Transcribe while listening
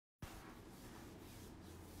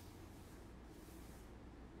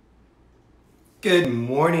Good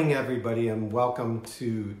morning, everybody, and welcome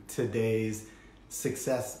to today's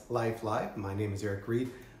Success Life Live. My name is Reid.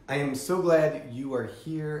 I am so glad you are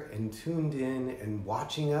here and tuned in and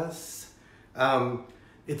watching us.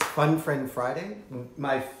 It's Fun Friend Friday,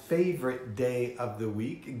 my favorite day of the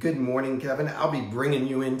week. Good morning, Kevin. I'll be bringing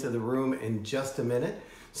you into the room in just a minute.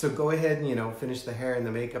 So go ahead and, finish the hair and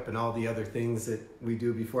the makeup and all the other things that we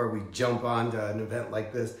do before we jump on to an event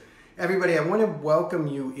like this. Everybody, I want to welcome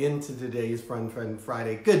you into today's Fun Friend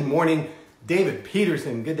Friday. Good morning, David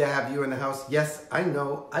Peterson. Good to have you in the house. Yes, I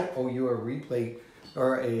know I owe you a replay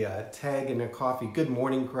or a tag and a coffee. Good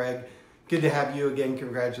morning, Craig. Good to have you again.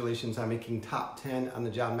 Congratulations on making top 10 on the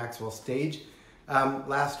John Maxwell stage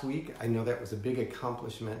last week. I know that was a big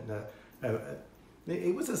accomplishment.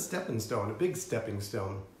 It was a stepping stone, a big stepping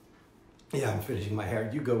stone. Yeah, I'm finishing my hair.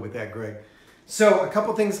 You go with that, Greg. So a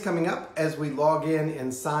couple things coming up as we log in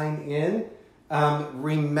and sign in.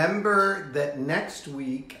 Remember that next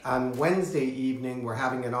week on Wednesday evening, we're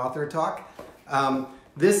having an author talk.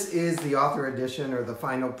 This is the author edition or the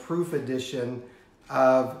final proof edition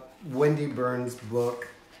of Wendy Burns' book,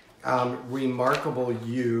 Remarkable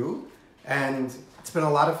You. And it's been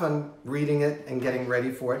a lot of fun reading it and getting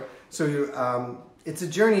ready for it. So it's a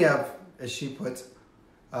journey of, as she puts,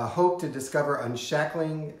 hope to discover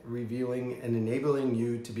unshackling, revealing, and enabling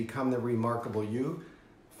you to become the remarkable you.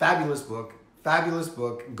 Fabulous book, fabulous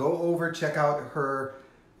book. Go over, check out her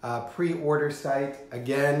pre-order site.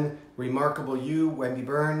 Again, Remarkable You, Wendy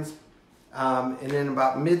Burns. And in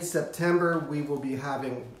about mid-September, we will be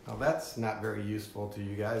having, oh, that's not very useful to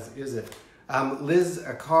you guys, is it? Liz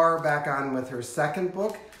Carr back on with her second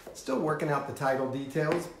book. Still working out the title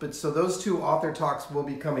details. But so those two author talks will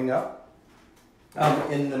be coming up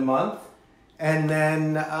in the month. And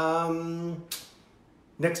then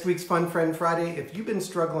next week's Fun Friend Friday, if you've been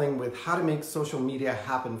struggling with how to make social media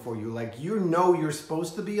happen for you, like you're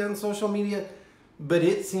supposed to be on social media, but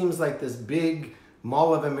it seems like this big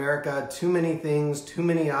Mall of America, too many things, too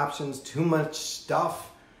many options, too much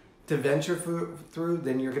stuff to venture through,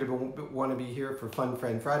 then you're going to want to be here for Fun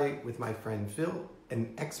Friend Friday with my friend Phil,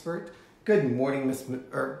 an expert. Good morning,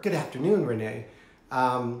 good afternoon, Renee.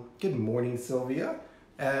 Good morning, Sylvia.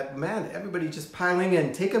 Man, everybody just piling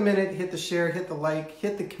in. Take a minute, hit the share, hit the like,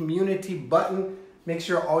 hit the community button. Make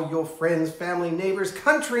sure all your friends, family, neighbors,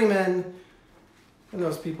 countrymen, and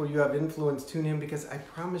those people you have influence tune in, because I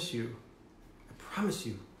promise you,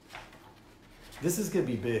 this is going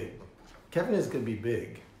to be big. Kevin is going to be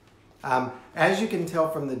big. As you can tell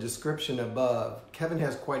from the description above, Kevin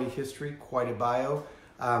has quite a history, quite a bio.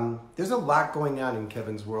 There's a lot going on in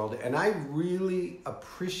Kevin's world, and I really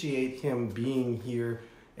appreciate him being here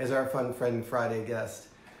as our Fun Friend Friday guest.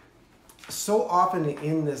 So often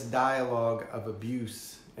in this dialogue of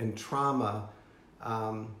abuse and trauma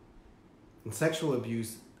and sexual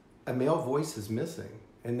abuse, a male voice is missing,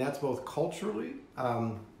 and that's both culturally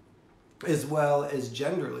as well as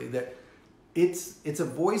genderly. That it's a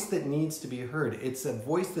voice that needs to be heard. It's a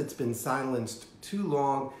voice that's been silenced too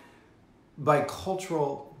long by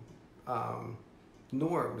cultural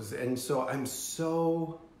norms. And so I'm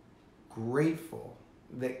so grateful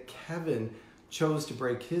that Kevin chose to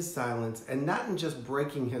break his silence, and not in just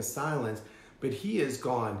breaking his silence, but he has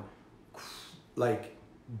gone like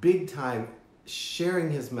big time, sharing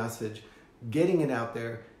his message, getting it out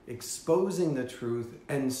there, exposing the truth,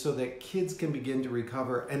 and so that kids can begin to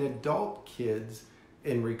recover, and adult kids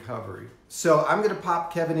in recovery. So I'm going to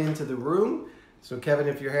pop Kevin into the room. So Kevin,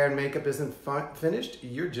 if your hair and makeup isn't finished,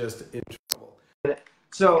 you're just in trouble.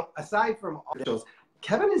 So aside from all those,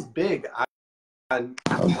 Kevin is big.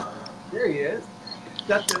 There he is.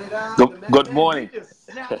 Good morning. You just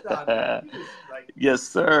snapped on me. Yes,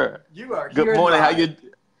 sir. You are Good here morning. live. How you?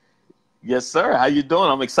 Yes, sir. How you doing?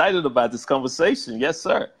 I'm excited about this conversation. Yes,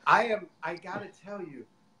 sir. I gotta tell you,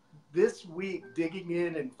 this week digging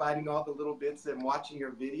in and finding all the little bits and watching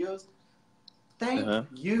your videos. Thank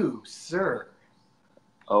you, sir.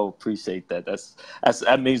 Oh, appreciate that.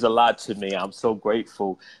 That means a lot to me. I'm so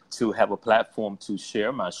grateful to have a platform to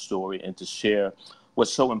share my story and to share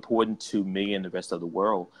what's so important to me and the rest of the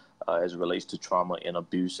world as it relates to trauma and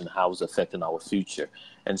abuse and how it's affecting our future.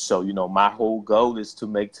 And so, my whole goal is to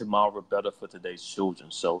make tomorrow better for today's children.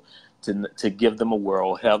 So to give them a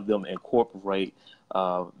world, have them incorporate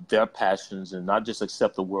their passions and not just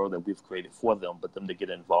accept the world that we've created for them, but them to get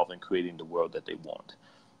involved in creating the world that they want.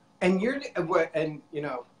 And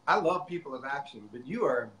I love people of action, but you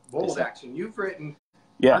are bold action. You've written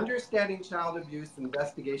Understanding Child Abuse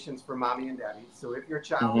Investigations for Mommy and Daddy. So if your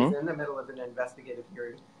child is in the middle of an investigative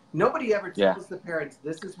hearing, nobody ever tells the parents,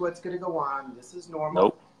 this is what's going to go on, this is normal.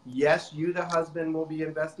 Nope. Yes, you, the husband, will be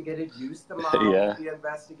investigated. You, the mom, will Yeah. be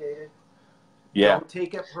investigated. Yeah. Don't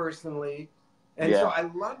take it personally. And so Yeah. I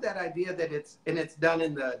love that idea that it's done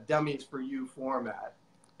in the dummies for you format.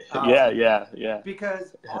 Yeah. Um, Yeah. Yeah.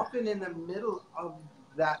 because often in the middle of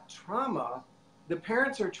that trauma, the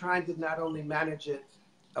parents are trying to not only manage it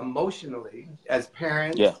emotionally as Yeah.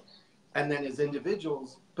 parents and then as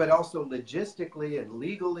individuals, but also logistically and Mhm.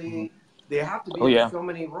 legally. They have to be Oh in yeah. so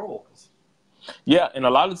many roles. Yeah, and a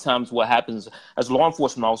lot of times what happens as a law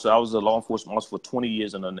enforcement officer, I was a law enforcement officer for 20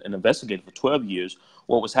 years and an investigator for 12 years.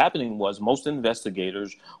 What was happening was most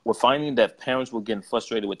investigators were finding that parents were getting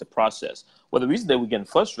frustrated with the process. Well, the reason they were getting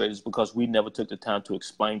frustrated is because we never took the time to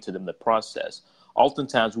explain to them the process.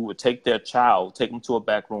 Oftentimes, we would take their child, take them to a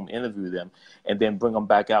back room, interview them, and then bring them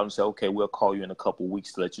back out and say, okay, we'll call you in a couple of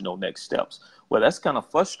weeks to let you know next steps. Well, that's kind of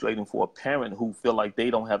frustrating for a parent who feel like they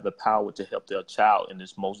don't have the power to help their child in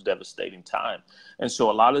this most devastating time. And so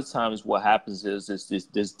a lot of times what happens is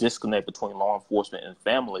this disconnect between law enforcement and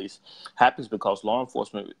families happens because law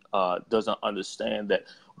enforcement doesn't understand that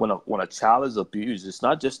when a child is abused, it's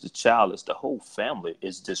not just the child, it's the whole family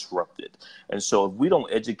is disrupted. And so if we don't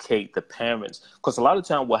educate the parents, because a lot of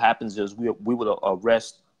time what happens is we would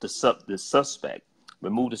arrest the suspect,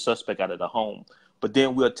 remove the suspect out of the home, but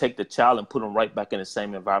then we'll take the child and put them right back in the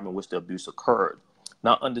same environment in which the abuse occurred.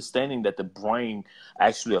 Not understanding that the brain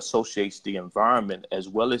actually associates the environment as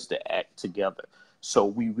well as the act together. So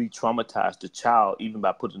we re-traumatize the child even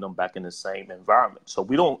by putting them back in the same environment. So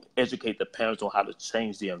we don't educate the parents on how to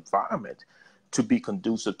change the environment to be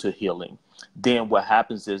conducive to healing. Then what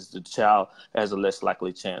happens is the child has a less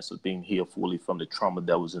likely chance of being healed fully from the trauma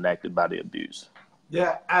that was enacted by the abuse.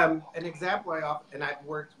 Yeah, an example I often, and I've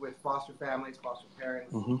worked with foster families, foster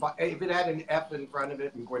parents. Mm-hmm. If it had an F in front of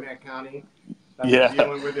it in Gwinnett County, I've been Yeah.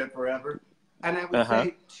 dealing with it forever. And I would Uh-huh.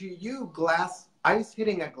 say to you, ice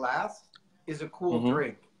hitting a glass is a cool Mm-hmm.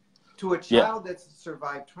 drink. To a Yeah. child that's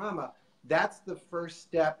survived trauma, that's the first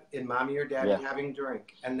step in mommy or daddy Yeah. having a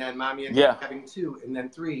drink, and then mommy and daddy Yeah. having two, and then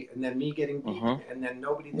three, and then me getting beaten, Mm-hmm. and then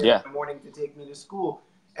nobody there in Yeah. the morning to take me to school.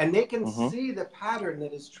 And they can Mm-hmm. see the pattern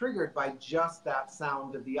that is triggered by just that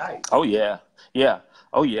sound of the ice. Oh yeah, yeah,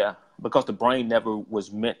 oh yeah. Because the brain never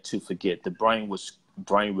was meant to forget. The brain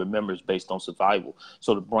remembers based on survival.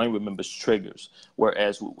 So the brain remembers triggers.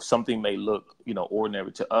 Whereas something may look,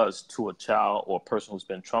 ordinary to us, to a child or a person who's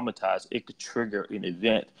been traumatized, it could trigger an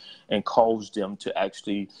event and cause them to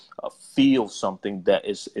actually feel something that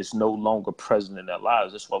is no longer present in their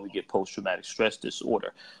lives. That's why we get post-traumatic stress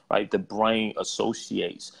disorder, right? The brain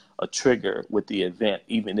associates a trigger with the event,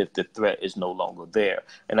 even if the threat is no longer there.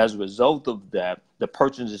 And as a result of that, the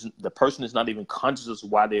person is not even conscious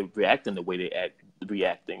of why they're reacting the way they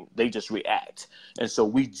reacting. They just react. And so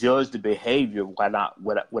we judge the behavior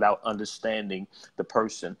without understanding the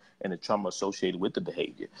person and the trauma associated with the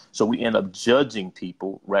behavior. So we end up judging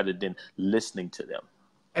people rather than listening to them.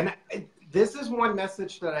 And this is one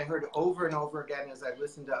message that I heard over and over again as I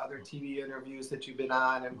listened to other TV interviews that you've been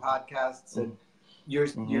on and podcasts and your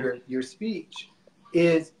Mm-hmm. your speech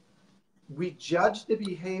is we judge the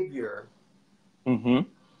behavior Mm-hmm.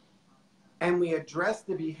 and we address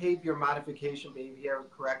the behavior modification, behavior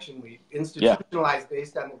correction, we Yeah. institutionalize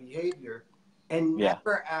based on the behavior and Yeah.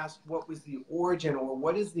 never ask what was the origin or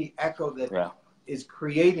what is the echo that Yeah. is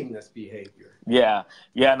creating this behavior. Yeah,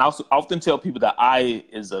 yeah, and I often tell people that I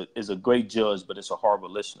is a great judge, but it's a horrible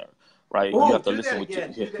listener, right? You Oh, have to do listen that with your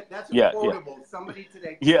again. Do that. That's a yeah, yeah, quotable. Somebody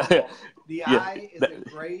today yeah, yeah, quotable. The yeah. eye is That a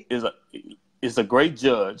great. is a great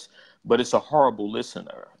judge, but it's a horrible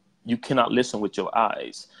listener. You cannot listen with your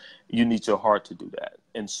eyes. You need your heart to do that.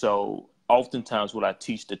 And so oftentimes what I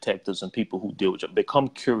teach detectives and people who deal with it, become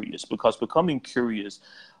curious, because becoming curious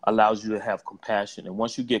allows you to have compassion. And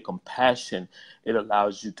once you get compassion, it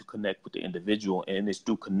allows you to connect with the individual. And it's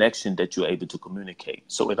through connection that you're able to communicate.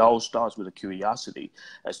 So it all starts with a curiosity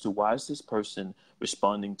as to why is this person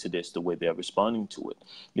responding to this the way they're responding to it.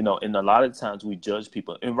 And a lot of times we judge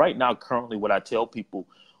people. And right now, currently, what I tell people,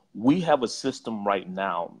 we have a system right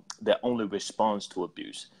now that only responds to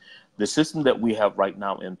abuse. The system that we have right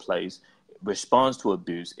now in place responds to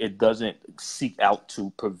abuse. It doesn't seek out to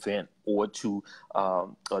prevent or to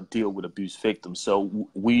deal with abuse victims. So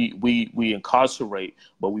we incarcerate,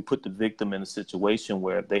 but we put the victim in a situation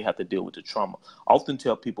where they have to deal with the trauma. I often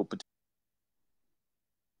tell people,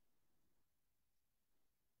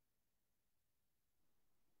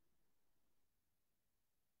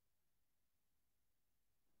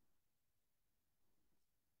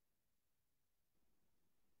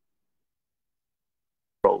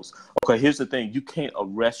 okay, here's the thing. You can't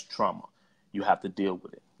arrest trauma. You have to deal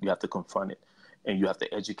with it. You have to confront it. and you have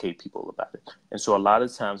to educate people about it. And so a lot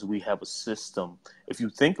of times we have a system. If you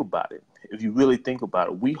think about it, if you really think about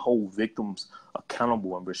it, we hold victims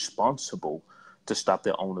accountable and responsible to stop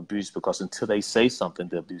their own abuse, because until they say something,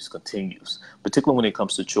 the abuse continues, particularly when it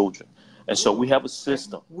comes to children. And so we have a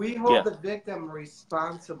system. We hold the victim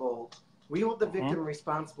responsible. We hold the victim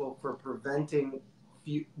responsible for preventing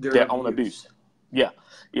their own abuse. Yeah,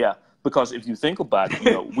 yeah. Because if you think about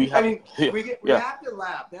it, we have. I mean, we have to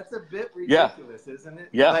laugh. That's a bit ridiculous, isn't it?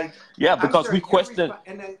 Yeah. Because we question.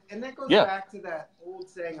 And that goes back to that old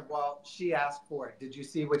saying of, well, she asked for it. Did you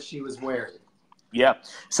see what she was wearing? Yeah.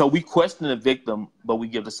 So we question the victim, but we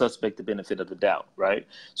give the suspect the benefit of the doubt, right?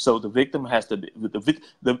 So the victim has to be,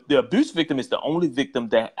 the abuse victim is the only victim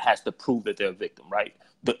that has to prove that they're a victim, right?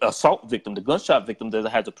 The assault victim, the gunshot victim,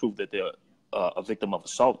 doesn't have to prove that they're a victim of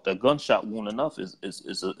assault. The gunshot wound enough is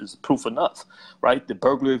proof enough, right? The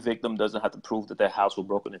burglary victim doesn't have to prove that their house was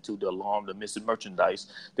broken into, the alarm, the missing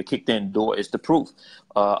merchandise, the kicked in door is the proof.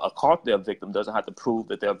 A car theft victim doesn't have to prove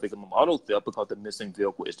that they're a victim of auto theft, because the missing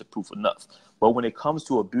vehicle is the proof enough. But when it comes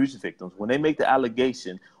to abuse victims, when they make the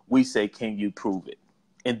allegation, we say, can you prove it?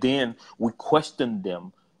 And then we question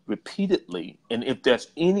them repeatedly, and if there's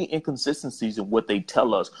any inconsistencies in what they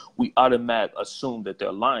tell us, we automatically assume that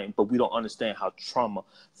they're lying, but we don't understand how trauma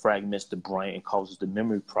fragments the brain and causes the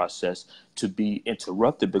memory process to be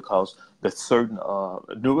interrupted, because the certain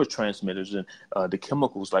neurotransmitters and the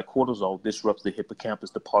chemicals like cortisol disrupts the hippocampus,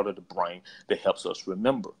 the part of the brain that helps us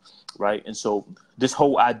remember, right? And so this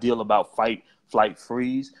whole ideal about fight, flight,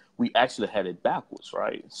 freeze, we actually had it backwards,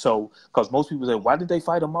 right? So, because most people say, why did they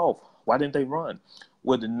fight them off? Why didn't they run?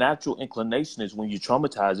 Well, the natural inclination is when you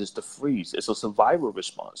traumatize, is to freeze. It's a survival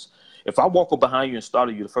response. If I walk up behind you and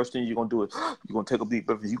startle you, the first thing you're going to do is you're going to take a deep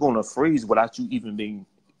breath. You're going to freeze without you even being,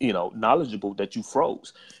 knowledgeable that you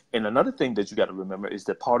froze. And another thing that you got to remember is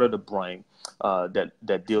that part of the brain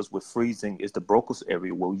that deals with freezing is the Broca's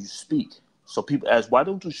area where you speak. So people ask, why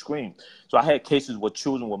don't you scream? So I had cases where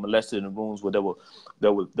children were molested in rooms where there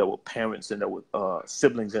were parents and there were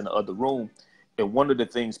siblings in the other room. And one of the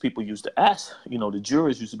things people used to ask, the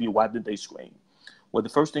jurors used to be, why did they scream? Well, the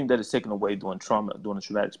first thing that is taken away during a traumatic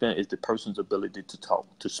experience, is the person's ability to talk,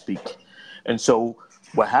 to speak. And so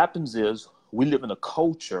what happens is we live in a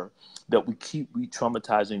culture that we keep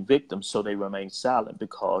re-traumatizing victims so they remain silent,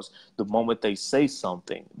 because the moment they say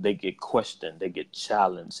something, they get questioned, they get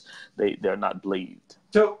challenged, they're not believed.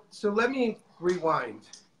 So let me rewind.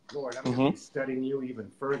 Lord, I'm going to be studying you even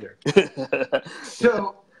further.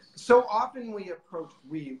 So often we approach,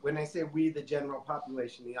 when I say we, the general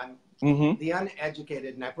population, the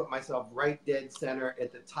uneducated, and I put myself right dead center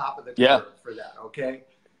at the top of the curve for that, okay?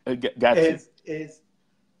 Gotcha.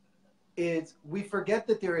 Is we forget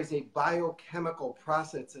that there is a biochemical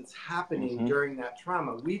process that's happening during that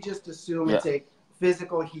trauma. We just assume it's a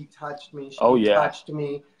physical, he touched me, she touched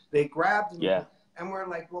me, they grabbed me. And we're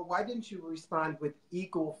like, well, why didn't you respond with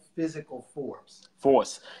equal physical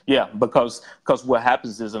force? Yeah, because what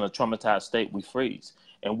happens is, in a traumatized state, we freeze,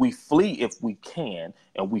 and we flee if we can,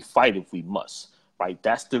 and we fight if we must. Right?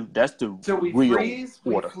 That's the so we real freeze,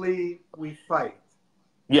 order. We flee, we fight.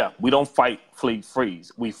 Yeah, we don't fight, flee,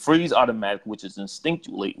 freeze. We freeze automatically, which is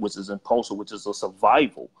instinctually, which is impulsive, which is a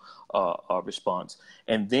survival response.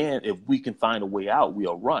 And then if we can find a way out,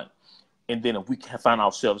 we'll run. And then if we can find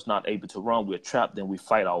ourselves not able to run, we're trapped, then we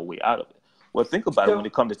fight our way out of it. Well, think about it when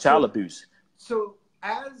it comes to child abuse. So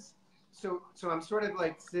I'm sort of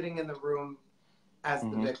like sitting in the room as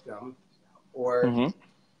the victim, or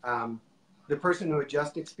the person who had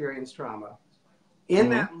just experienced trauma. In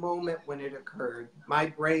that moment when it occurred, my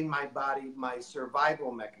brain, my body, my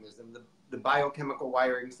survival mechanism, the biochemical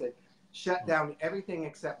wiring said, shut down everything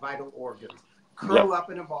except vital organs. Curl up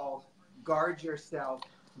in a ball, guard yourself,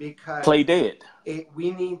 because play dead.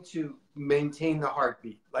 We need to maintain the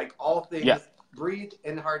heartbeat. Like all things, breathe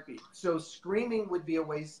and heartbeat. So screaming would be a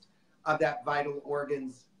waste of that vital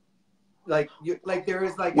organs. Like there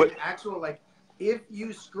is like an actual, like, if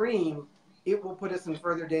you scream, it will put us in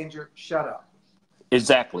further danger. Shut up.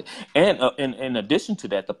 Exactly. And in addition to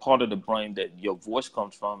that, the part of the brain that your voice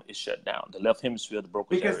comes from is shut down. The left hemisphere, the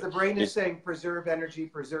Broca's area. Because the brain is saying preserve energy,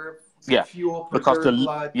 preserve fuel, because preserve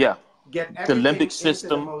blood. Get the limbic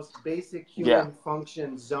system, into the most basic human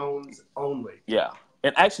function zones only.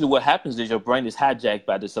 And actually, what happens is your brain is hijacked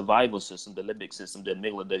by the survival system, the limbic system, the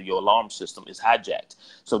amygdala, your alarm system is hijacked.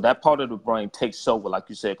 So that part of the brain takes over, like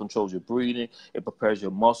you said, controls your breathing, it prepares your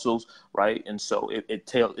muscles, right? And so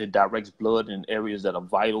it directs blood in areas that are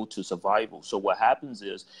vital to survival. So what happens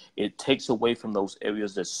is it takes away from those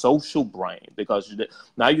areas the social brain, because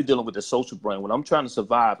now you're dealing with the social brain. When I'm trying to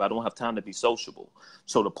survive, I don't have time to be sociable.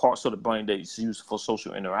 So the parts of the brain that is used for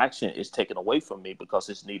social interaction is taken away from me because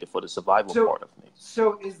it's needed for the survival part of me.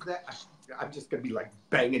 So is that, I'm just going to be like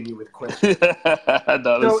banging you with questions.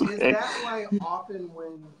 No, so is that why often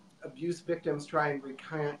when abuse victims try and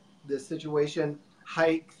recount the situation,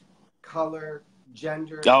 height, color,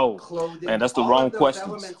 gender, clothing, man, that's the all wrong of those questions.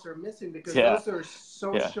 elements are missing because those are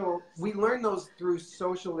social, we learn those through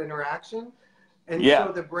social interaction. And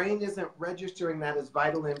so the brain isn't registering that as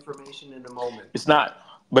vital information in the moment. It's not,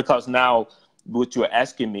 because now what you're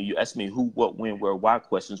asking me, you ask me who, what, when, where, why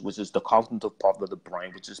questions, which is the cognitive part of the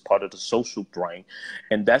brain, which is part of the social brain.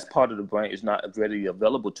 And that's part of the brain is not readily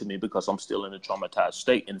available to me because I'm still in a traumatized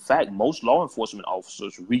state. In fact, most law enforcement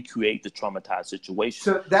officers recreate the traumatized situation.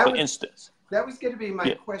 So that for was, instance, that was going to be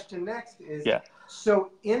my question next is,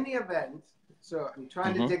 so in the event, so I'm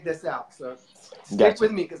trying to dig this out. So stick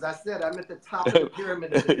with me because I said I'm at the top of the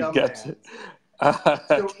pyramid of the dumb man.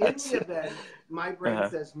 So in the event, my brain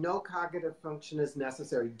says no cognitive function is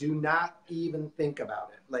necessary. Do not even think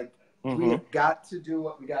about it. Like we have got to do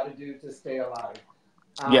what we got to do to stay alive.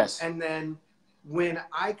 And then when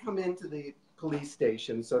I come into the police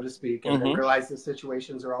station, so to speak, and I realize the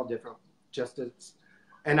situations are all different,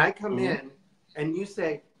 and I come in and you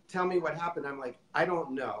say, tell me what happened. I'm like, I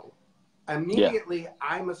don't know. Immediately,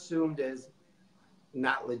 I'm assumed as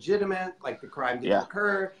not legitimate, like the crime didn't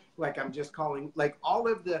occur, like I'm just calling, like all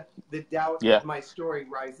of the doubt of my story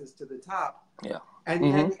rises to the top. And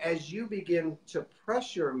then as you begin to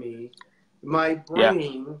pressure me, my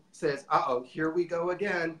brain says, uh-oh, here we go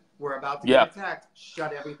again. We're about to get attacked.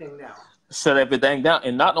 Shut everything down. Shut everything down.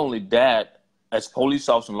 And not only that, as police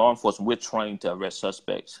officers and law enforcement, we're trained to arrest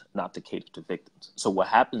suspects, not to cater to victims. So what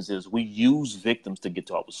happens is we use victims to get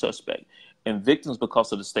to our suspect. And victims,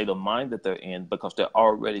 because of the state of mind that they're in, because they're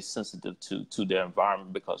already sensitive to their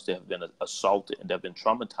environment, because they have been assaulted and they've been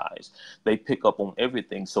traumatized, they pick up on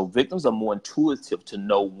everything. So victims are more intuitive to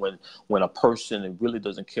know when a person really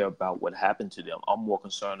doesn't care about what happened to them. I'm more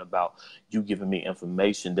concerned about you giving me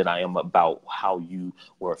information than I am about how you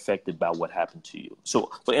were affected by what happened to you. So,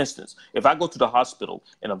 for instance, if I go to the hospital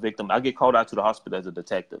and a victim, I get called out to the hospital as a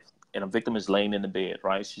detective, and a victim is laying in the bed,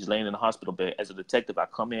 right? She's laying in the hospital bed. As a detective, I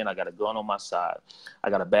come in, I got a gun on my side, I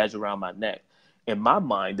got a badge around my neck. In my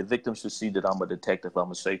mind, the victim should see that I'm a detective,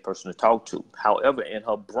 I'm a safe person to talk to. However, in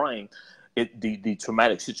her brain, the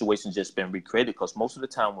traumatic situation just been recreated, because most of the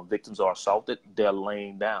time when victims are assaulted, they're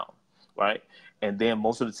laying down, right? And then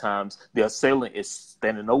most of the times the assailant is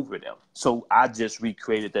standing over them. So I just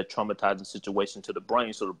recreated that traumatizing situation to the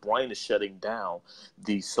brain. So the brain is shutting down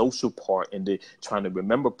the social part and the trying to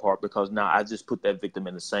remember part, because now I just put that victim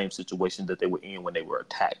in the same situation that they were in when they were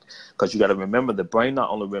attacked. Because you got to remember, the brain not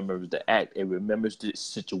only remembers the act, it remembers the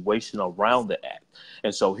situation around the act.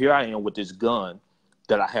 And so here I am with this gun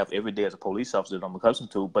that I have every day as a police officer that I'm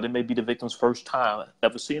accustomed to, but it may be the victim's first time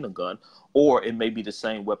ever seeing a gun, or it may be the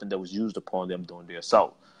same weapon that was used upon them during the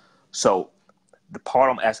assault. So the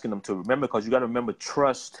part I'm asking them to remember, because you got to remember,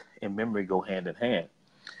 trust and memory go hand in hand.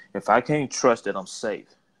 If I can't trust that I'm safe,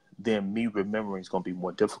 then me remembering is going to be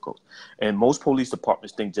more difficult. And most police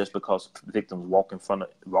departments think just because victims walk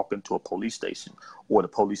into a police station or the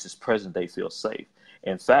police is present, they feel safe.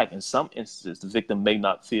 In fact, in some instances, the victim may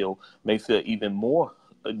feel even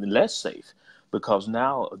less safe, because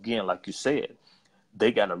now, again, like you said,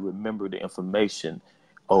 they got to remember the information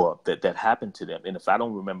that happened to them. And if I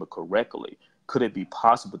don't remember correctly, could it be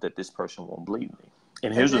possible that this person won't believe me?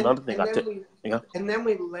 And here's another thing And then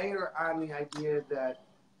we layer on the idea that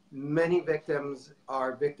many victims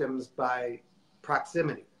are victims by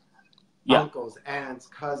proximity. Uncles, aunts,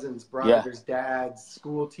 cousins, brothers, dads,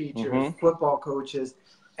 school teachers, football coaches.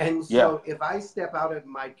 And so if I step out of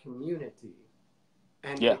my community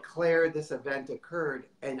and declare this event occurred,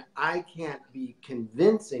 and I can't be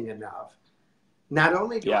convincing enough, not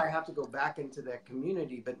only do I have to go back into that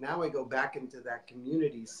community, but now I go back into that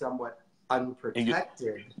community somewhat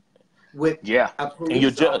unprotected with a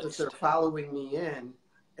police officer following me in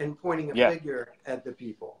and pointing a finger at the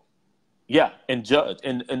people. And judge.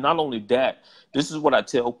 And not only that, this is what I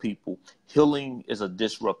tell people. Healing is a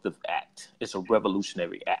disruptive act. It's a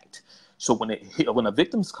revolutionary act. So when a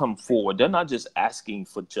victims come forward, they're not just asking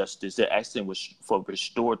for justice. They're asking for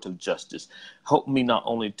restorative justice. Help me not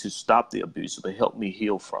only to stop the abuse, but help me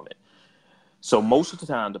heal from it. So most of the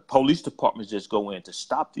time, the police departments just go in to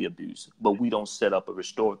stop the abuse, but we don't set up a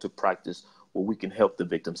restorative practice where we can help the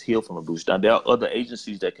victims heal from abuse. Now, there are other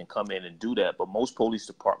agencies that can come in and do that, but most police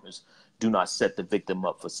departments do not set the victim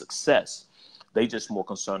up for success. They just more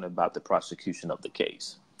concerned about the prosecution of the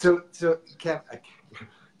case. So, Kev,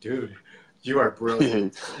 dude, you are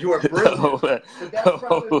brilliant. You are brilliant. But that's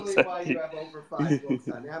probably why you have over 5 books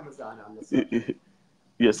on Amazon on the subject.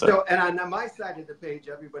 Yes, sir. So, and on my side of the page,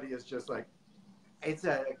 everybody is just like, it's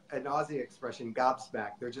an Aussie expression,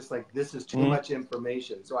 gobsmacked. They're just like, this is too much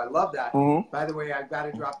information. So I love that. By the way, I've got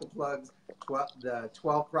to drop the plugs. The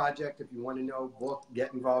 12 Project, if you want to know, book,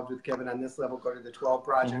 get involved with Kevin on this level, go to the 12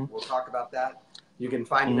 Project. We'll talk about that. You can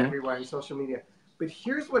find him everywhere on social media. But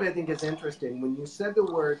here's what I think is interesting. When you said the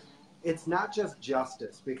word, it's not just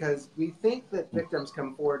justice, because we think that victims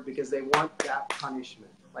come forward because they want that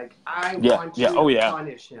punishment. Like, I want you to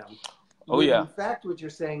punish him. In fact, what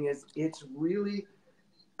you're saying is it's really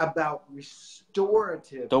about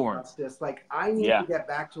restorative justice. Like, I need to get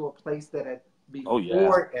back to a place that it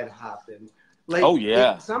before it happened. Like,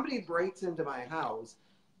 if somebody breaks into my house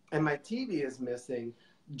and my TV is missing,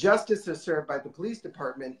 justice is served by the police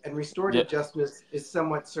department, and restorative justice is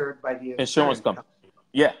somewhat served by the insurance company.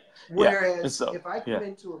 Whereas if I come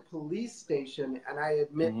into a police station and I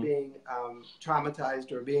admit being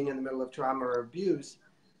traumatized or being in the middle of trauma or abuse,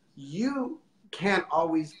 you can't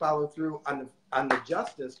always follow through on the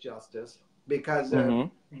justice because of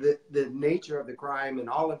the nature of the crime and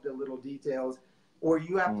all of the little details, or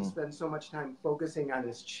you have to spend so much time focusing on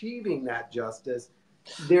achieving that justice.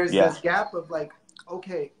 There's this gap of like,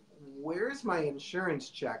 okay, where's my insurance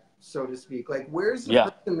check, so to speak? Like, where's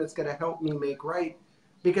the person that's going to help me make right?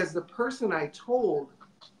 Because the person I told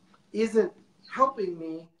isn't helping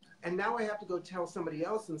me, and now I have to go tell somebody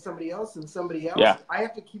else and somebody else and somebody else. I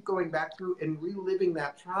have to keep going back through and reliving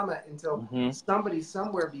that trauma until somebody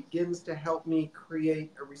somewhere begins to help me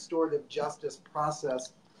create a restorative justice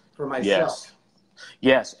process for myself.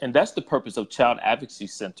 Yes, and that's the purpose of child advocacy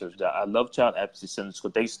centers. I love child advocacy centers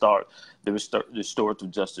because they start the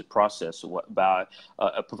restorative justice process by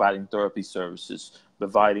providing therapy services,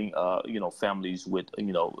 providing families with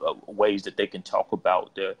ways that they can talk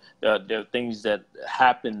about their things that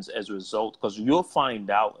happens as a result. Because you'll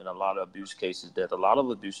find out in a lot of abuse cases that a lot of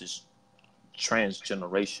abuse is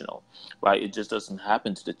transgenerational, right? It just doesn't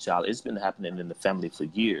happen to the child. It's been happening in the family for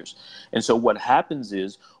years. And so what happens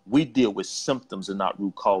is we deal with symptoms and not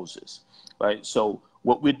root causes, right? So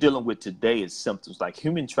what we're dealing with today is symptoms. Like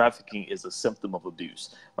human trafficking is a symptom of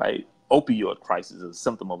abuse, right? Opioid crisis is a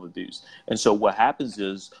symptom of abuse. And so what happens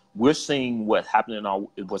is we're seeing what's happening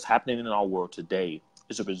in our world today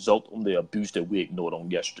is a result of the abuse that we ignored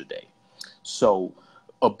on yesterday. So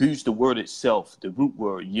abuse, the word itself, the root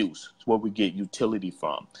word use, is where we get utility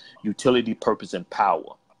from. Utility, purpose, and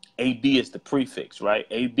power. AB is the prefix, right?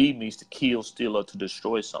 AB means to kill, steal, or to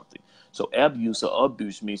destroy something. So abuse or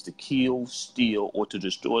abuse means to kill, steal, or to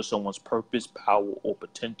destroy someone's purpose, power, or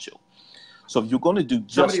potential. So if you're going to do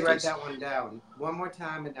justice... Somebody write that one down. One more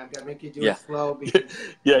time, and I've got to make you do it slow. Because,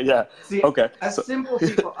 see, okay. Us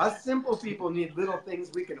simple people need little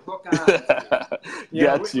things we can hook on to.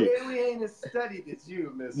 We ain't as studied as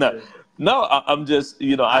you, mister. No, I'm just,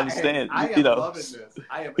 I understand. I am loving this.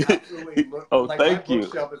 I am absolutely like thank my you.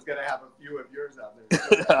 bookshelf is going to have a few of yours out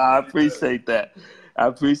there. So I appreciate that.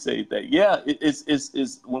 Yeah,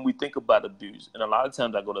 it's when we think about abuse, and a lot of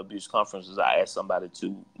times I go to abuse conferences, I ask somebody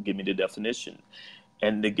to give me the definition,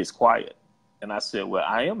 and it gets quiet. And I said, well,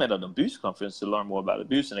 I am at an abuse conference to learn more about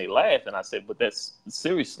abuse, and they laugh. And I said, but that's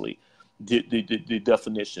seriously the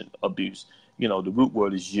definition of abuse. The root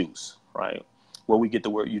word is use, right? Where we get the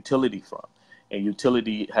word utility from, and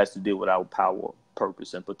utility has to deal with our power,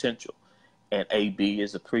 purpose, and potential. And AB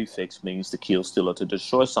is a prefix, means to kill, steal, or to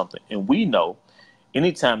destroy something. And we know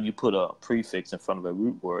anytime you put a prefix in front of a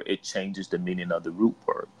root word, it changes the meaning of the root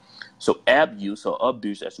word. So abuse or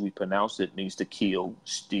abuse, as we pronounce it, means to kill,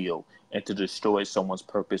 steal, and to destroy someone's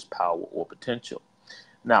purpose, power, or potential.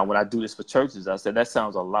 Now, when I do this for churches, I said that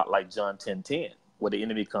sounds a lot like John 10:10, where the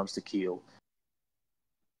enemy comes to kill.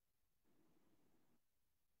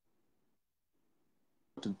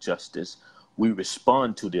 To justice, we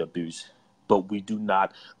respond to the abuse, but we do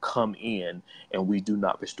not come in and we do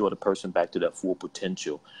not restore the person back to their full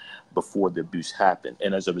potential before the abuse happened.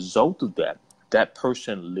 And as a result of that, that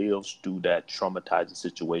person lives through that traumatizing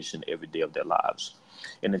situation every day of their lives.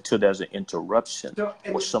 And until there's an interruption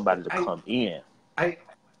or somebody to come in. I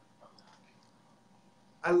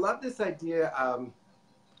love this idea. I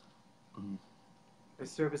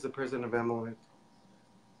serve as a prison of Emily.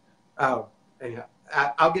 Oh, yeah.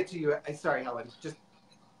 I'll get to you. Sorry, Helen. Just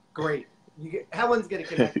great. Helen's going to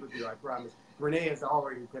connect with you, I promise. Renee is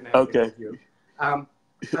already connected Okay. with you. I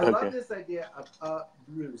love this idea of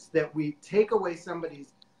abuse, that we take away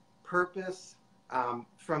somebody's purpose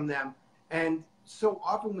from them. And so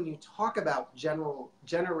often when you talk about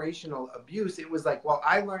generational abuse, it was like, well,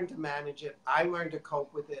 I learned to manage it. I learned to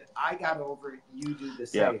cope with it. I got over it. You do the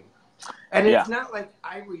same. Yeah. And it's not like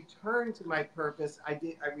I returned to my purpose. I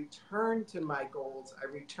returned to my goals.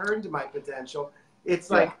 I returned to my potential. It's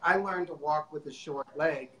like I learned to walk with a short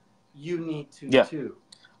leg. You need to too.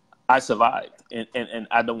 I survived, and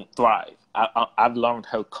I don't thrive. I've learned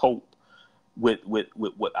how to cope with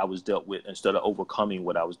what I was dealt with instead of overcoming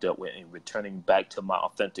what I was dealt with and returning back to my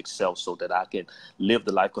authentic self so that I can live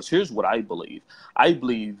the life. Because here's what I believe. I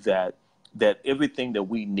believe that everything that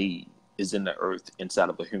we need is in the earth inside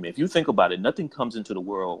of a human. If you think about it, nothing comes into the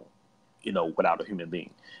world, without a human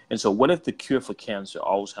being. And so what if the cure for cancer,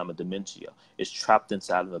 Alzheimer's, dementia is trapped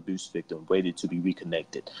inside an abuse victim, ready to be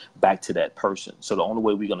reconnected back to that person? So the only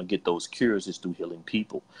way we're going to get those cures is through healing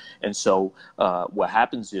people. And so what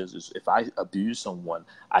happens is if I abuse someone,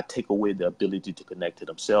 I take away the ability to connect to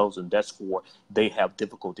themselves, and that's where they have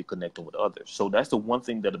difficulty connecting with others. So that's the one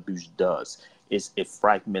thing that abuse does, is it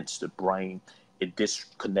fragments the brain. It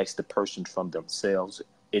disconnects the person from themselves.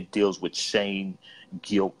 It deals with shame,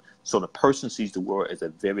 guilt. So the person sees the world as a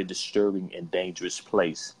very disturbing and dangerous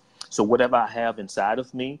place. So whatever I have inside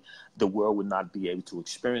of me, the world would not be able to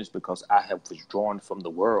experience because I have withdrawn from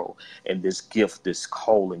the world. And this gift, this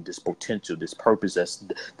calling, this potential, this purpose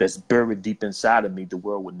that's buried deep inside of me, the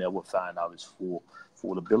world would never find out its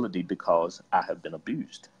full ability because I have been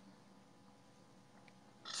abused.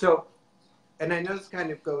 So, and I know this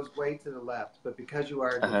kind of goes way to the left, but because you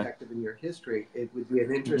are a detective in your history, it would be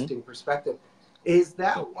an interesting perspective. Is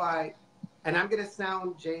that why, and I'm going to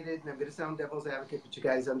sound jaded and I'm going to sound devil's advocate, but you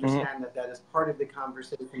guys understand that is part of the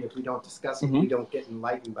conversation. If we don't discuss it, we don't get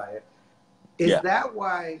enlightened by it. Is that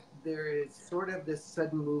why there is sort of this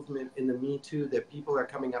sudden movement in the Me Too, that people are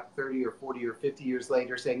coming up 30 or 40 or 50 years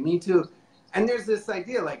later saying Me Too? And there's this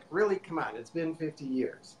idea like, really, come on, it's been 50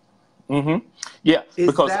 years. Yeah, is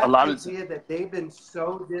because that a lot the idea that they've been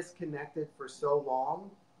so disconnected for so long?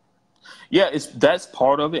 Yeah, that's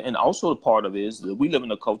part of it, and also the part of it is that we live in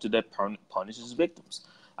a culture that punishes victims.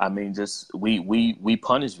 I mean, just we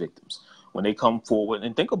punish victims when they come forward.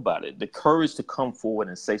 And think about it: the courage to come forward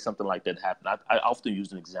and say something like that happened. I often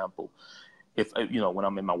use an example. If when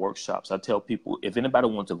I'm in my workshops, I tell people, if anybody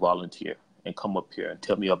wants to volunteer and come up here and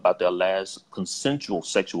tell me about their last consensual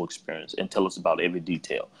sexual experience and tell us about every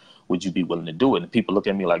detail, would you be willing to do it? And people look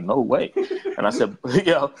at me like, no way. And I said, but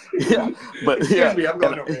excuse me, I'm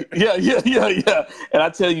going over it. Yeah. And I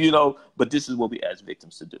tell you, but this is what we ask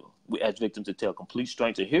victims to do. We ask victims to tell complete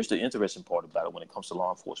strangers. Here's the interesting part about it when it comes to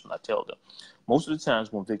law enforcement. I tell them, most of the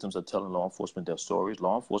times when victims are telling law enforcement their stories,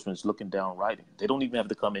 law enforcement is looking down writing. They don't even have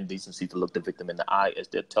to come in decency to look the victim in the eye as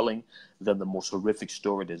they're telling them the most horrific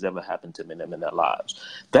story that's ever happened to them in their lives.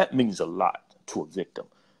 That means a lot to a victim.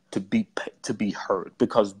 To be heard,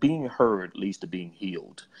 because being heard leads to being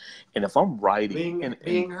healed. And if I'm writing,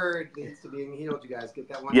 being heard leads to being healed. You guys get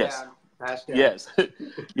that one down. Hashtag.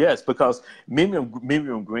 Yes, because Miriam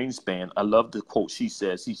Greenspan, I love the quote she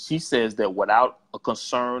says. She says that without a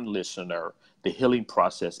concerned listener, the healing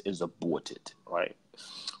process is aborted. Right?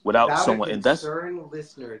 Without someone, a concerned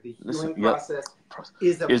listener, the healing process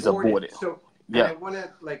is aborted. So. And I want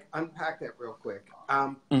to unpack that real quick.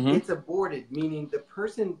 It's aborted, meaning the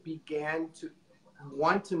person began to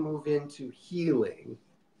want to move into healing.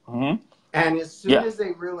 And as soon as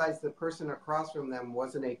they realized the person across from them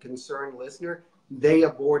wasn't a concerned listener, they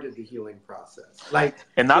aborted the healing process.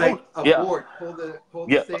 Abort, pull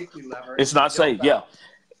the safety lever. It's not safe,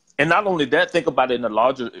 And not only that, think about it in a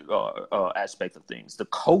larger aspect of things. The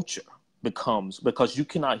culture becomes, because you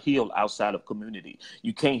cannot heal outside of community.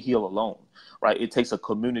 You can't heal alone, right? It takes a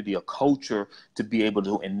community, a culture to be able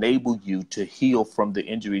to enable you to heal from the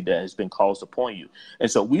injury that has been caused upon you.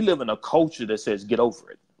 And so we live in a culture that says, get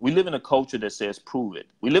over it. We live in a culture that says, prove it.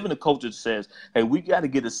 We live in a culture that says, hey, we got to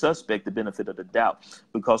get a suspect the benefit of the doubt,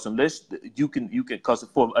 because unless you can, because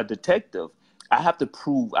for a detective, I have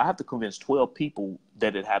to convince 12 people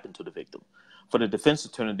that it happened to the victim. For the defense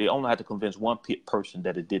attorney, they only have to convince one person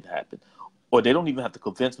that it did happen. Or they don't even have to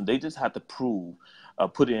convince them. They just have to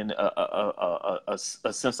put in a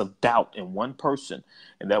sense of doubt in one person.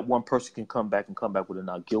 And that one person can come back with a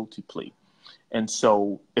not guilty plea. And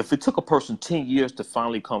so if it took a person 10 years to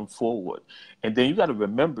finally come forward, and then you got to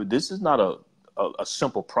remember, this is not a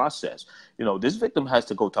simple process. This victim has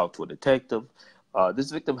to go talk to a detective.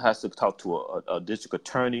 This victim has to talk to a district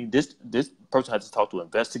attorney. This person has to talk to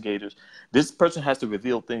investigators. This person has to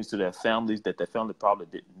reveal things to their families that their family probably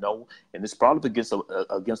didn't know, and it's probably against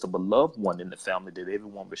a beloved one in the family that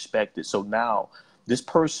everyone respected. So now this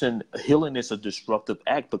person, healing is a disruptive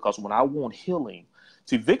act, because when I want healing,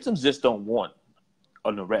 see, victims just don't want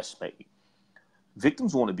an arrest made.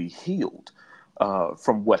 Victims want to be healed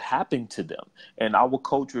from what happened to them, and our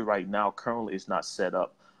culture right now currently is not set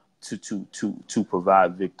up to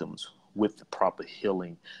provide victims with the proper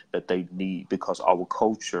healing that they need, because our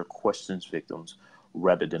culture questions victims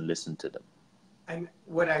rather than listen to them. And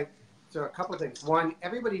so a couple of things. One,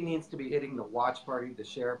 everybody needs to be hitting the watch party, the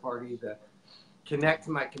share party, the connect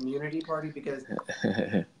to my community party, because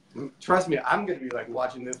trust me, I'm going to be like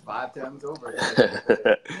watching this 5 times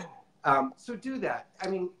over. So do that. I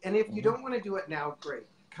mean, and if you don't want to do it now, great.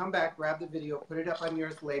 Come back, grab the video, put it up on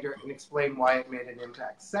yours later, and explain why it made an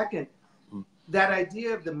impact. Second, that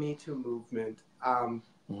idea of the Me Too movement,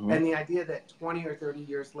 and the idea that 20 or 30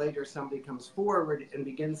 years later, somebody comes forward and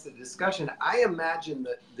begins the discussion. I imagine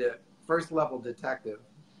that the first level detective,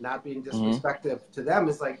 not being disrespectful to them,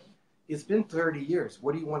 is like, it's been 30 years.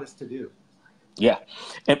 What do you want us to do? Yeah,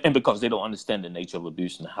 and because they don't understand the nature of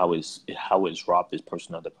abuse and how it's robbed this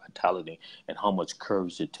person of their vitality and how much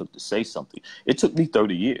courage it took to say something. It took me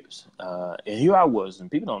 30 years, and here I was, and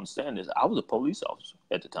people don't understand this. I was a police officer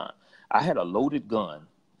at the time. I had a loaded gun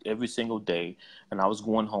every single day, and I was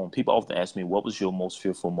going home. People often ask me, what was your most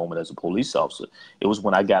fearful moment as a police officer? It was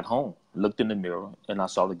when I got home, looked in the mirror, and I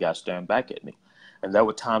saw the guy staring back at me. And there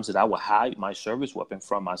were times that I would hide my service weapon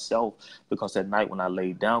from myself, because at night when I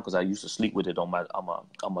laid down, because I used to sleep with it on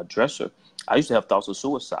my dresser, I used to have thoughts of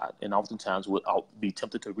suicide, and oftentimes I'll be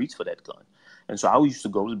tempted to reach for that gun. And so I used to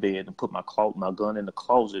go to bed and put my gun in the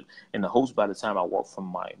closet, and the hopes by the time I walked from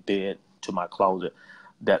my bed to my closet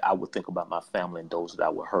that I would think about my family and those that I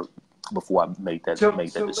would hurt before I made that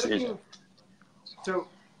decision. So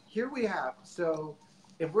here we have,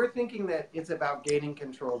 if we're thinking that it's about gaining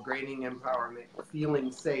control, gaining empowerment,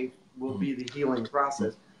 feeling safe will be the healing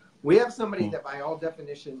process, we have somebody that by all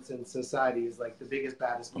definitions in society is like the biggest,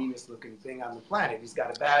 baddest, meanest looking thing on the planet. He's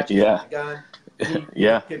got a badge, he's got a gun,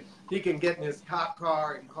 he can get in his cop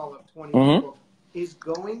car and call up 20 people. He's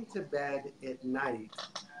going to bed at night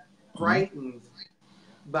frightened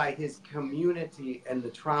by his community, and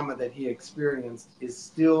the trauma that he experienced is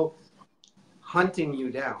still hunting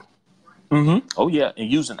you down. Oh, yeah. And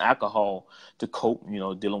using alcohol to cope,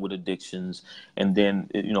 dealing with addictions. And then,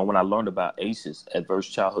 when I learned about ACEs, Adverse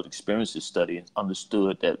Childhood Experiences study,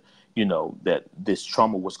 understood that, that this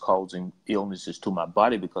trauma was causing illnesses to my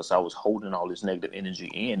body because I was holding all this negative energy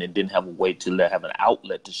in and didn't have a way to have an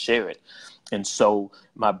outlet to share it. And so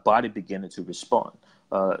my body began to respond.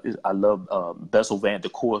 I love Bessel van der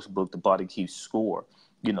Kolk's book, The Body Keeps Score.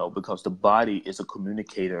 Because the body is a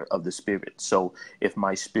communicator of the spirit. So if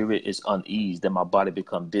my spirit is uneased, then my body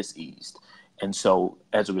becomes diseased. And so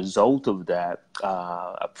as a result of that,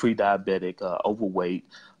 pre-diabetic, overweight,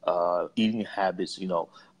 eating habits,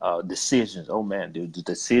 decisions, the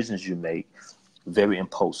decisions you make, very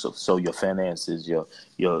impulsive. So your finances, your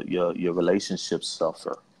relationships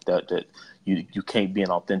suffer. That you can't be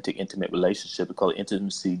an authentic, intimate relationship, because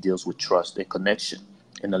intimacy deals with trust and connection.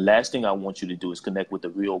 And the last thing I want you to do is connect with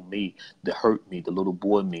the real me, the hurt me, the little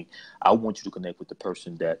boy me. I want you to connect with the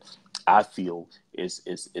person that I feel is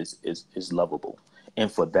lovable.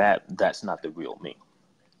 And for that, that's not the real me.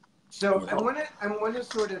 So I want to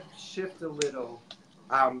sort of shift a little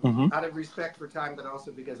out of respect for time, but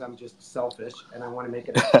also because I'm just selfish and I want to make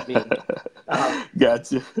it about me.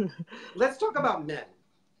 Gotcha. Let's talk about men.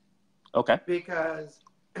 Okay. Because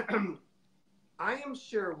I am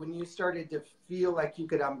sure when you started to feel like you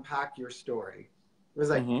could unpack your story, it was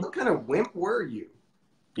like, what kind of wimp were you?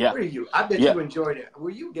 Yeah. Were you? I bet you enjoyed it. Were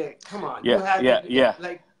you gay? Come on. Yeah. You had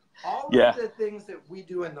like all of the things that we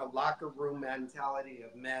do in the locker room mentality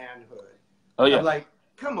of manhood. Oh, yeah. Like,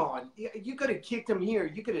 come on. You could have kicked him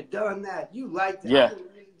here. You could have done that. You liked it. Yeah.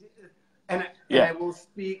 And I will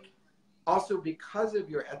speak also because of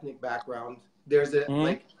your ethnic background. There's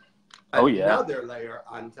another layer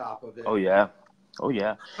on top of it. Oh, yeah. Oh,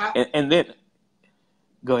 yeah. And then,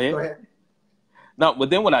 go ahead. Go ahead. No, but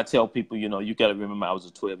then when I tell people, you got to remember I was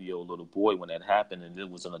a 12-year-old little boy when that happened, and it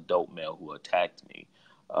was an adult male who attacked me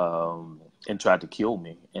and tried to kill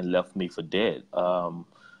me and left me for dead.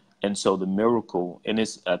 And so the miracle, and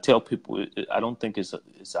I tell people, I don't think it's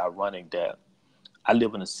ironic that I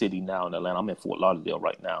live in a city now in Atlanta. I'm in Fort Lauderdale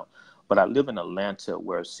right now, but I live in Atlanta,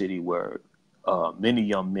 a city where many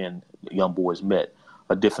young boys met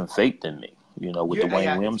a different faith than me. With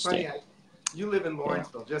Dwayne Wimstein. You live in Yeah.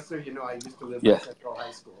 Lawrenceville. Just so you know, I used to live Yeah. in Central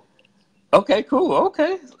High School. Okay, cool.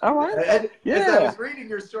 Okay. All right. And as I Yeah. was reading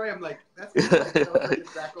your story, I'm like, that's cool. I didn't know it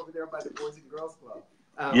was back over there by the Boys and Girls Club.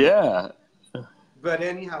 Yeah. But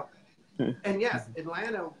anyhow, and yes,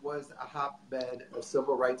 Atlanta was a hotbed of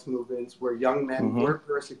civil rights movements where young men were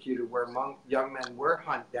persecuted, where young men were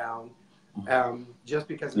hunted down just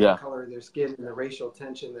because of the color of their skin and the racial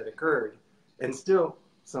tension that occurred, and still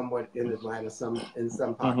somewhat in Atlanta, in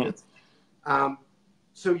some pockets.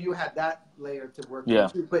 So you had that layer to work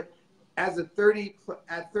into. But as at 30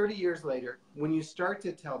 years later, when you start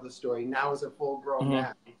to tell the story now as a full-grown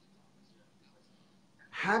man,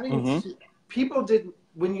 people didn't.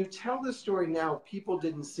 When you tell the story now, people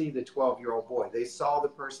didn't see the 12-year-old boy. They saw the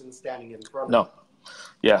person standing in front of them.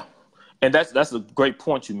 Yeah. And that's a great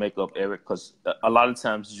point you make up, Eric, because a lot of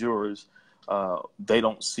times jurors, they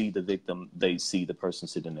don't see the victim. They see the person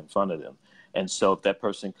sitting in front of them. And so if that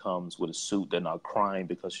person comes with a suit, they're not crying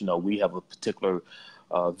because, we have a particular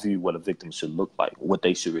view what a victim should look like, what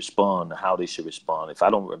they should respond, how they should respond. If I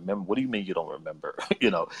don't remember, what do you mean you don't remember?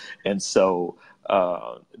 And so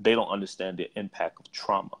they don't understand the impact of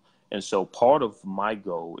trauma. And so part of my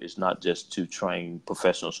goal is not just to train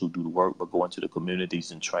professionals who do the work, but go into the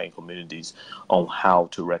communities and train communities on how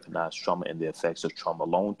to recognize trauma and the effects of trauma,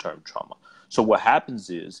 long-term trauma. So what happens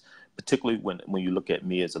is, particularly when you look at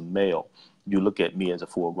me as a male, you look at me as a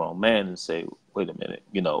full-grown man and say, wait a minute,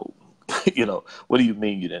 what do you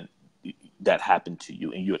mean that happened to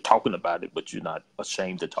you? And you're talking about it, but you're not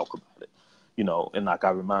ashamed to talk about it, and like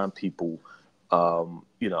I remind people,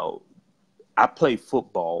 I played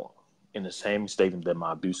football in the same stadium that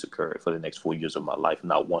my abuse occurred for the next 4 years of my life.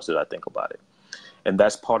 Not once did I think about it. And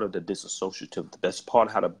that's part of the disassociative. That's part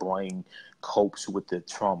of how the brain copes with the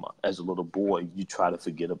trauma. As a little boy, you try to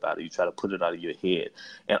forget about it. You try to put it out of your head.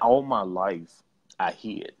 And all my life, I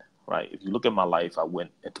hid, right? If you look at my life, I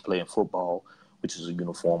went into playing football, which is a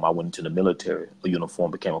uniform. I went into the military, a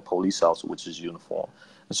uniform, became a police officer, which is a uniform.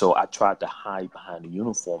 And so I tried to hide behind the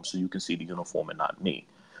uniform so you can see the uniform and not me.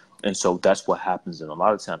 And so that's what happens. And a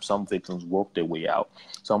lot of times, some victims work their way out.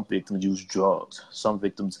 Some victims use drugs. Some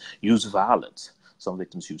victims use violence. Some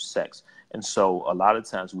victims use sex. And so a lot of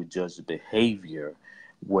times we judge the behavior,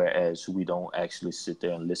 whereas we don't actually sit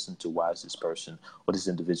there and listen to why is this person or this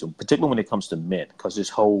individual, particularly when it comes to men, because this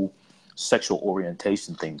whole sexual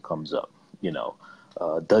orientation thing comes up.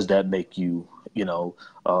 Does that make you,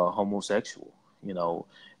 homosexual?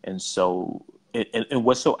 And so, and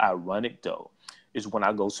what's so ironic though, is when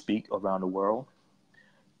I go speak around the world,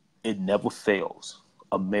 it never fails.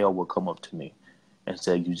 A male will come up to me and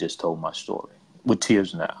say, you just told my story, with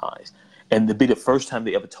tears in their eyes. And to be the first time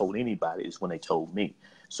they ever told anybody is when they told me.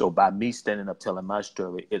 So by me standing up telling my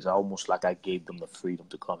story, it's almost like I gave them the freedom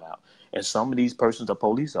to come out. And some of these persons are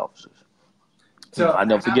police officers. So I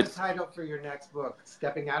never forget. I have a title for your next book,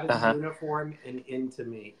 Stepping Out of the Uniform and Into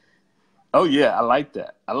Me. Oh, yeah, I like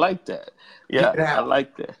that. Yeah, I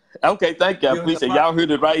like that. Okay, thank you. I appreciate it. Y'all heard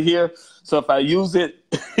it right here. So if I use it,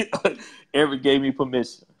 Eric gave me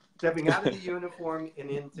permission. Stepping out of the uniform and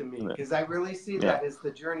into me. Because I really see that as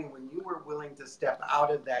the journey when you were willing to step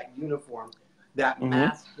out of that uniform, that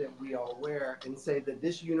mask that we all wear, and say that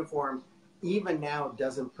this uniform, even now,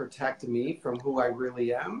 doesn't protect me from who I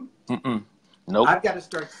really am. Nope. I've got to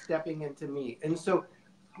start stepping into me. And so,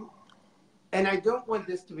 and I don't want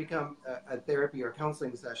this to become a therapy or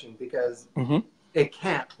counseling session because it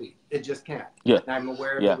can't be. It just can't. Yeah. And I'm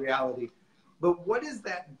aware of the reality. But what does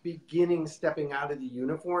that beginning stepping out of the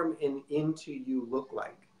uniform and into you look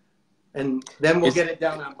like? And then we'll get it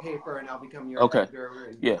down on paper and I'll become your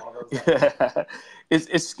editor and all those things.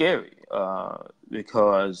 It's scary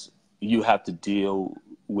because you have to deal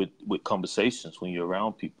with conversations when you're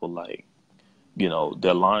around people like,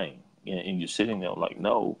 they're lying. And you're sitting there like,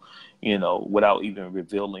 no, without even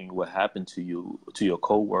revealing what happened to you, to your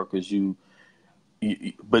coworkers,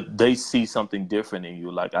 but they see something different in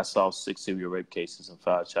you. Like I saw 6 serial rape cases and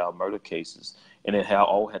 5 child murder cases, and it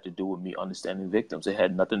all had to do with me understanding victims. It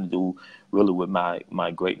had nothing to do really with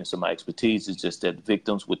my greatness or my expertise. It's just that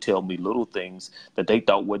victims would tell me little things that they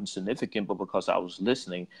thought wasn't significant, but because I was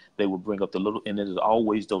listening, they would bring up the little, and it is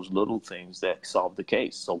always those little things that solve the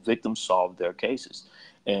case. So victims solve their cases.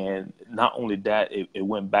 And not only that, it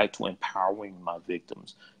went back to empowering my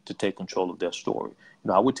victims to take control of their story.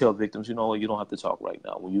 I would tell victims, you don't have to talk right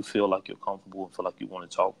now. When you feel like you're comfortable and feel like you want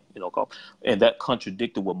to talk, call. And that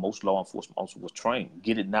contradicted what most law enforcement officers was trained.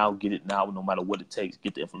 Get it now, no matter what it takes.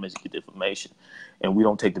 Get the information. And we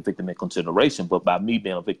don't take the victim in consideration. But by me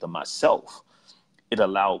being a victim myself, it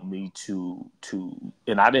allowed me to,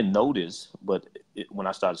 and I didn't know this, but when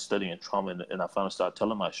I started studying trauma and I finally started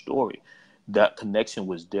telling my story, that connection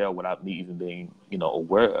was there without me even being,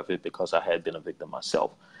 aware of it, because I had been a victim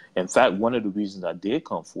myself. In fact, one of the reasons I did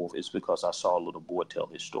come forth is because I saw a little boy tell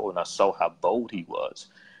his story, and I saw how bold he was,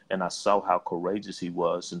 and I saw how courageous he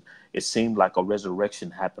was, and it seemed like a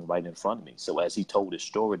resurrection happened right in front of me. So as he told his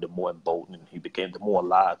story, the more emboldened he became, the more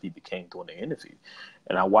alive he became during the interview.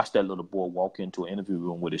 And I watched that little boy walk into an interview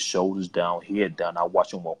room with his shoulders down, head down. I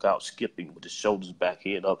watched him walk out skipping with his shoulders back,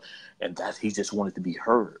 head up, and that he just wanted to be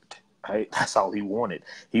heard. Right? That's all he wanted.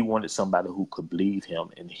 He wanted somebody who could believe him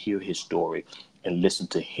and hear his story and listen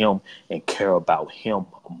to him and care about him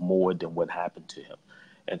more than what happened to him.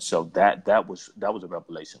 And so that was a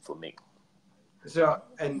revelation for me. So,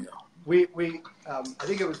 and we I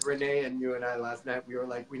think it was Renee and you and I last night, we were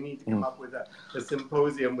like, we need to come up with a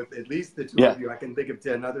symposium with at least the two of you. I can think of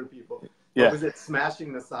 10 other people. What was it?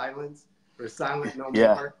 Smashing the Silence, or Silent No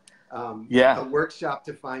More? A workshop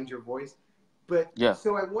to find your voice. But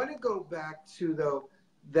so I want to go back to, though,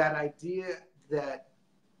 that idea that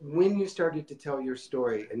when you started to tell your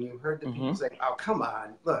story and you heard the people say, oh, come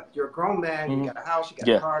on, look, you're a grown man, you got a house, you got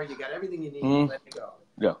a car, you got everything you need, let me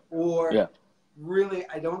go. Or really,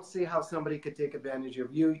 I don't see how somebody could take advantage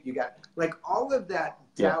of you. You got, like, all of that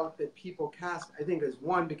doubt that people cast, I think, is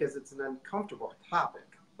one, because it's an uncomfortable topic.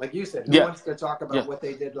 Like you said, who wants to talk about what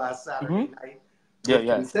they did last Saturday night?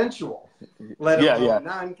 Consensual, let alone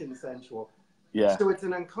non-consensual. So it's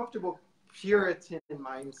an uncomfortable Puritan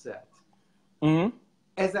mindset.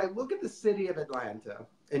 As I look at the city of Atlanta,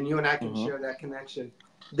 and you and I can share that connection,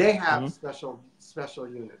 they have special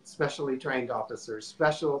units, specially trained officers,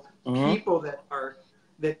 special people that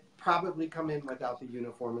probably come in without the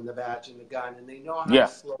uniform and the badge and the gun, and they know how to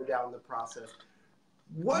slow down the process.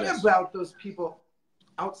 What about those people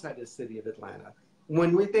outside the city of Atlanta?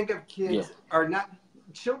 When we think of kids are not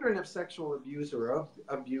children of sexual abuse or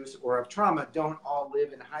of trauma, don't all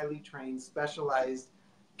live in highly trained, specialized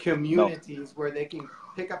communities where they can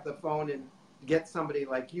pick up the phone and get somebody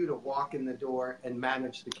like you to walk in the door and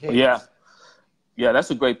manage the case. Yeah,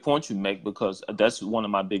 that's a great point you make, because that's one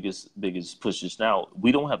of my biggest pushes now.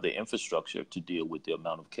 We don't have the infrastructure to deal with the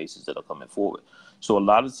amount of cases that are coming forward. So a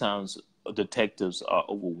lot of times detectives are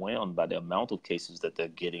overwhelmed by the amount of cases that they're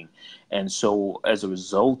getting. And so as a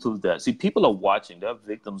result of that, see, people are watching, there are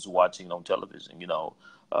victims watching on television,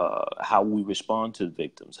 how we respond to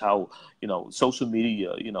victims, how, social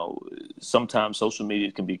media, sometimes social media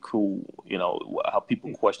can be cruel, how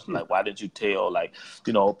people question, like, why didn't you tell? Like,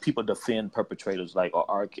 people defend perpetrators, like, or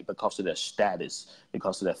argue because of their status,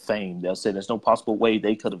 because of their fame. They'll say there's no possible way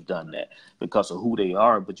they could have done that because of who they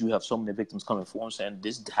are. But you have so many victims coming forward saying,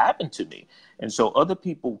 this happened to me. And so other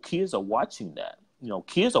people, kids are watching that.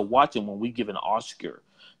 Kids are watching when we give an Oscar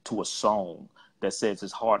to a song that says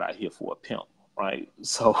it's hard out here for a pimp. Right,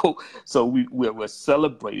 so we're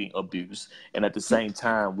celebrating abuse, and at the same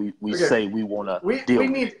time we say we want to deal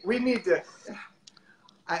with it. We need to.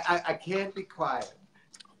 I can't be quiet.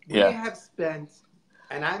 We have spent,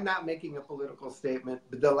 and I'm not making a political statement,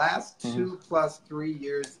 but the last 2 plus 3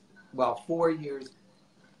 years, 4 years,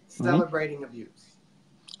 celebrating abuse.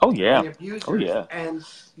 Oh yeah. And abusers, and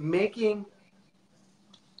making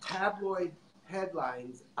tabloid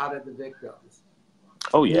headlines out of the victims.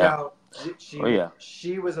 Oh yeah.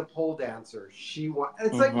 She was a pole dancer.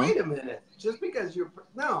 It's like, wait a minute, just because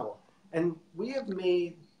and we have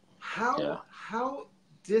made how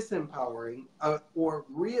disempowering or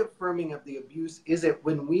reaffirming of the abuse is it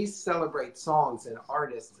when we celebrate songs and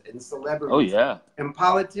artists and celebrities and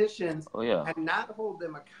politicians and not hold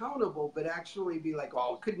them accountable, but actually be like,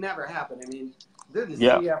 oh, it could never happen. I mean, they're the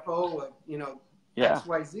CFO of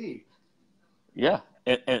XYZ.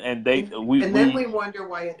 And then we wonder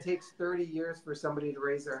why it takes 30 years for somebody to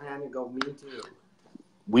raise their hand and go, me too.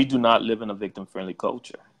 We do not live in a victim-friendly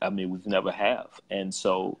culture. I mean, we've never have. And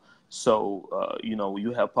so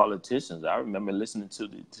you have politicians. I remember listening to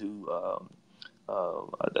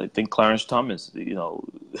I think Clarence Thomas,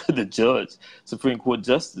 the judge, Supreme Court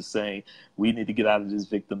justice, saying we need to get out of this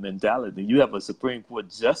victim mentality. You have a Supreme Court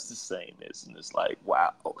justice saying this, and it's like,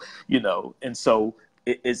 wow, and so.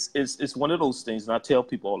 It's one of those things, and I tell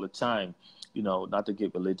people all the time, not to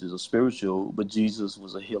get religious or spiritual, but Jesus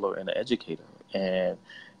was a healer and an educator,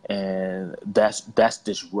 and that's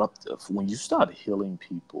disruptive. When you start healing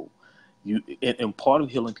people, and part of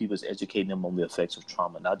healing people is educating them on the effects of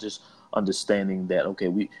trauma, not just understanding that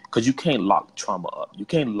because you can't lock trauma up, you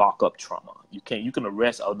can't lock up trauma, you can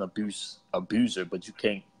arrest an abuser, but you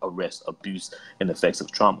can't arrest abuse and the effects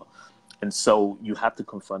of trauma. And so you have to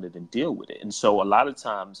confront it and deal with it. And so a lot of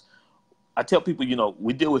times I tell people,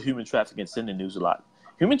 we deal with human trafficking in the news a lot.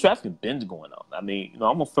 Human trafficking been going on. I mean,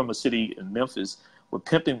 I'm from a city in Memphis where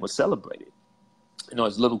pimping was celebrated. You know,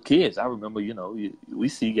 as little kids, I remember, you know, we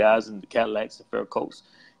see guys in the Cadillacs and fur coats,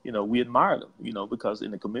 you know, we admire them, you know, because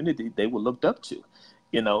in the community they were looked up to,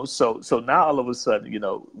 you know. So now all of a sudden, you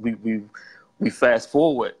know, we fast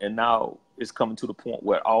forward, and now it's coming to the point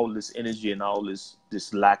where all this energy and all this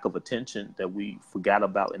lack of attention that we forgot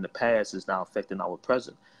about in the past is now affecting our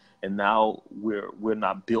present. And now we're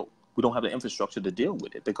not built. We don't have the infrastructure to deal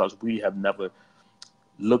with it because we have never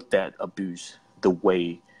looked at abuse the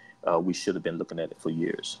way we should have been looking at it for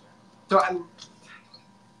years. So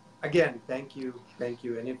again, thank you.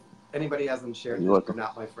 And if anybody hasn't shared this, they're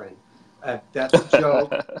not my friend. That's a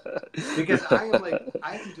joke. Because I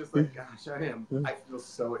am just like, gosh, I feel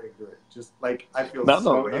so ignorant. Just like, I feel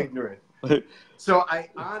ignorant. So I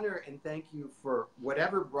honor and thank you for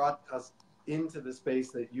whatever brought us into the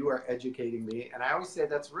space that you are educating me. And I always say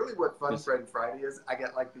that's really what Fun Friend Friday is. I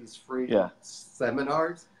get like these free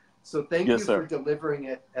seminars. So thank you for delivering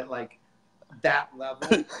it at like that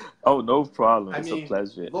level. Oh, no problem. It's a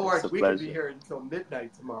pleasure. Lord, we could be here until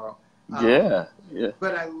midnight tomorrow. Yeah.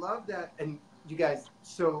 But I love that. And you guys,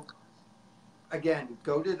 so again,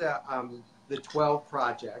 go to the 12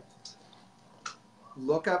 Project.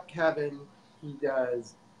 Look up Kevin. He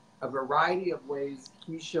does a variety of ways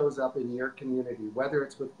he shows up in your community, whether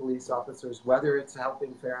it's with police officers, whether it's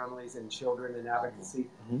helping families and children in advocacy.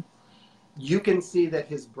 Mm-hmm. You can see that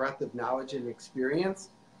his breadth of knowledge and experience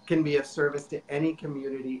can be of service to any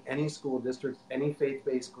community, any school district, any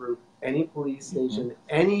faith-based group, any police station,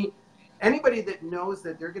 anybody that knows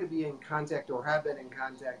that they're going to be in contact or have been in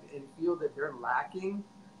contact and feel that they're lacking.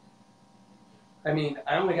 I mean,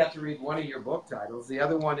 I only got to read one of your book titles. The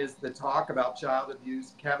other one is The Talk About Child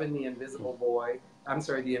Abuse, Kevin the Invisible Boy. I'm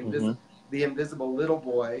sorry, the Invisible Little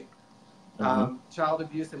Boy, Child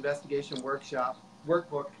Abuse Investigation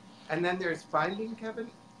Workbook. And then there's Finding Kevin.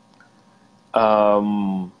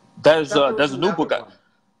 There's a new book.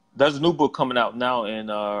 There's a new book coming out now in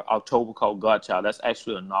October called Godchild. That's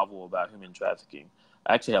actually a novel about human trafficking.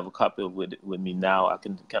 I actually have a copy of it with me now. I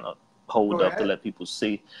can kind of hold up to let people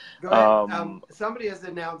see. Go ahead. Somebody has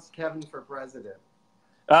announced Kevin for president.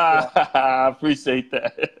 I appreciate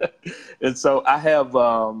that. And so I have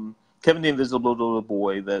Kevin the Invisible Little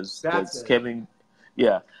Boy. That's Kevin.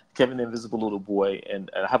 Yeah, Kevin the Invisible Little Boy.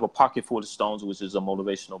 And I have a Pocket Full of Stones, which is a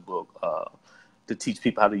motivational book to teach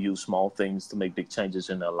people how to use small things to make big changes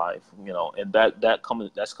in their life. You know, and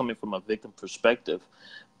that's coming from a victim perspective,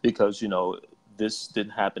 because, you know, this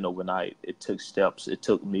didn't happen overnight. It took steps. It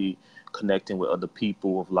took me connecting with other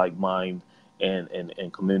people of like mind and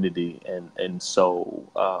community. And so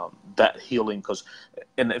that healing,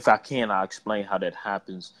 and if I can, I'll explain how that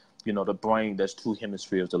happens. You know, the brain, there's two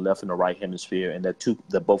hemispheres, the left and the right hemisphere, and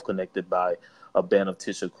they're both connected by a band of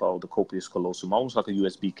tissue called the corpus callosum, almost like a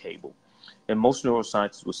USB cable. And most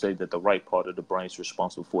neuroscientists will say that the right part of the brain is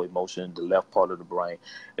responsible for emotion. The left part of the brain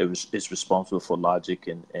is responsible for logic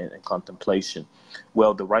and contemplation.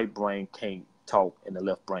 Well, the right brain can't talk and the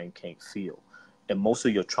left brain can't feel. And most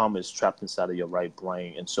of your trauma is trapped inside of your right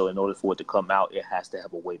brain. And so in order for it to come out, it has to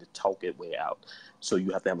have a way to talk its way out. So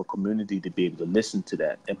you have to have a community to be able to listen to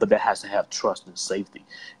that. But that has to have trust and safety.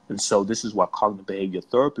 And so this is why cognitive behavior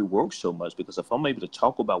therapy works so much, because if I'm able to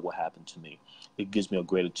talk about what happened to me, it gives me a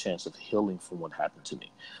greater chance of healing from what happened to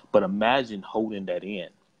me. But imagine holding that in,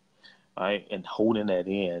 right? And holding that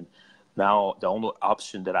in. Now, the only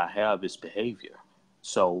option that I have is behavior.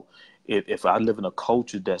 So if I live in a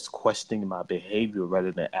culture that's questioning my behavior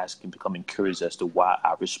rather than becoming curious as to why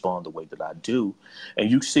I respond the way that I do, and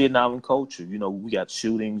you see it now in culture. You know, we got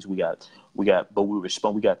shootings, but we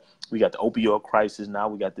respond. We got the opioid crisis now.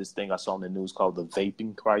 We got this thing I saw in the news called the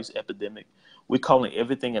vaping crisis epidemic. We're calling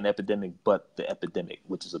everything an epidemic but the epidemic,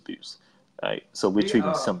 which is abuse. Right? So we're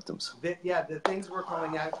treating symptoms. The things we're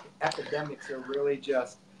calling epidemics are really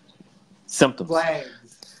just symptoms,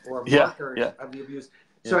 flags or markers of the abuse.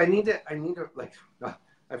 So I need to like,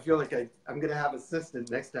 I feel like I'm going to have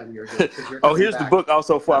assistant next time you're here. Here's the book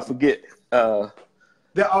also before I forget. I'm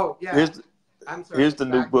sorry. Here's the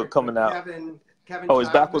new book coming out. Kevin it's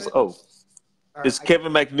backwards. It's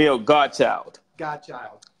Kevin McNeil, Godchild.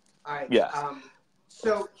 Godchild. All right. Yes.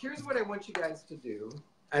 So here's what I want you guys to do,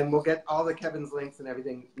 and we'll get all the Kevin's links and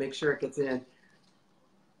everything, make sure it gets in.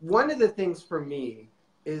 One of the things for me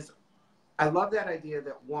is I love that idea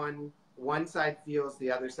that one side feels,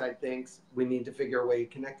 the other side thinks. We need to figure a way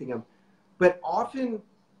of connecting them. But often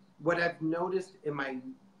what I've noticed in my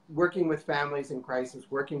working with families in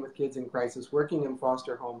crisis, working with kids in crisis, working in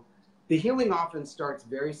foster home, the healing often starts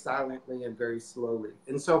very silently and very slowly.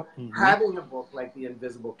 And so Mm-hmm. having a book like The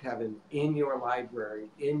Invisible Kevin in your library,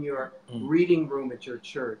 in your reading room at your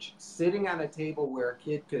church, sitting on a table where a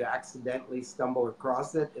kid could accidentally stumble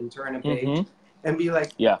across it and turn a page and be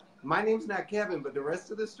like, yeah, my name's not Kevin, but the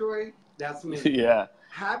rest of the story, that's me. yeah,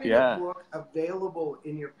 Having yeah, a book available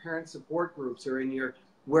in your parent support groups or in your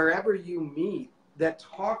wherever you meet that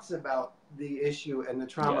talks about the issue and the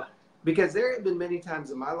trauma. yeah. Because there have been many times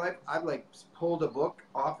in my life, I've like pulled a book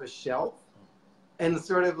off a shelf and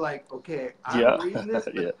sort of like, okay, I'm reading this,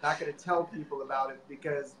 but I'm not going to tell people about it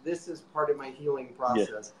because this is part of my healing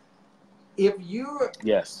process. If you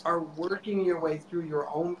are working your way through your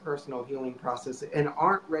own personal healing process and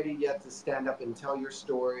aren't ready yet to stand up and tell your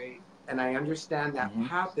story, and I understand that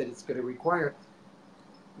path that it's going to require,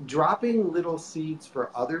 dropping little seeds for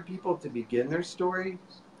other people to begin their story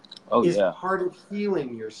is part of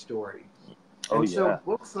healing your story. So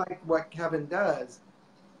books like what Kevin does,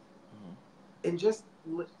 and just,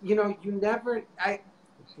 you know,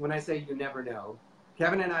 when I say you never know,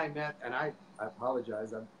 Kevin and I met, and I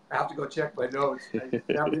apologize, I have to go check my notes. I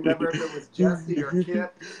don't remember if it was Jesse or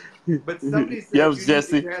Kip, but somebody said, you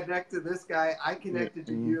need to connect to this guy. I connected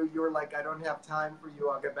to you. You were like, I don't have time for you.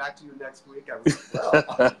 I'll get back to you next week. I was like, well,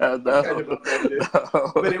 I'm kind of offended.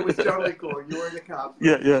 But it was totally cool. You were in the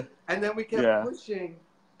conference. And then we kept pushing,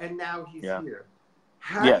 and now he's here.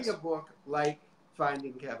 Having a book like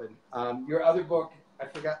Finding Kevin, your other book, I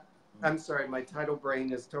forgot, I'm sorry, my title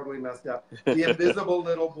brain is totally messed up. The Invisible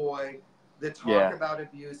Little Boy, the talk about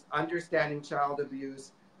abuse, understanding child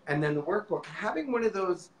abuse, and then the workbook. Having one of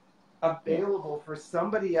those available for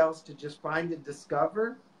somebody else to just find and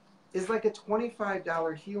discover is like a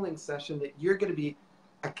 $25 healing session that you're going to be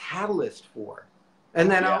a catalyst for. And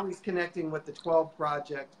then always connecting with the 12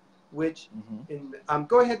 Project, which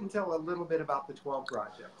go ahead and tell a little bit about the 12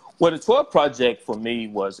 Project. Well, the 12 Project for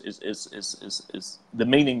me is the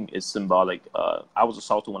meaning is symbolic. I was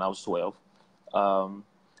assaulted when I was 12.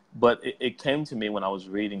 But it came to me when I was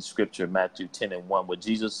reading scripture, Matthew 10:1,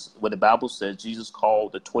 where the Bible says Jesus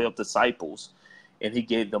called the 12 disciples and he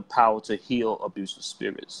gave them power to heal abusive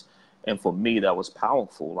spirits. And for me, that was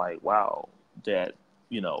powerful. Like, wow, that,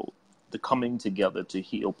 you know, the coming together to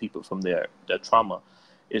heal people from their trauma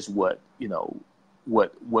is what, you know,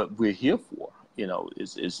 what we're here for, you know,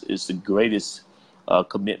 is the greatest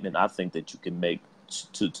commitment I think that you can make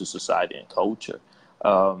to society and culture.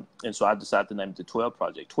 And so I decided to name it the 12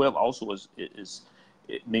 Project. 12 also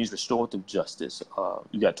it means restorative justice.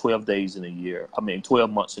 You got 12 days in a year. 12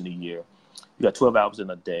 months in a year. You got 12 hours in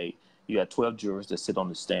a day. You got 12 jurors that sit on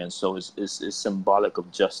the stand. So it's symbolic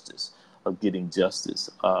of justice, of getting justice.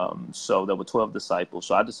 So there were 12 disciples.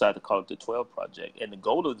 So I decided to call it the 12 Project. And the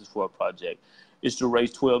goal of the 12 Project is to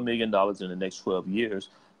raise $12 million in the next 12 years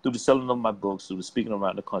through the selling of my books, through the speaking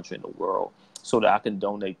around the country and the world, so that I can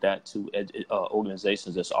donate that to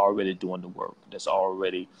organizations that's already doing the work, that's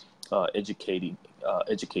already educating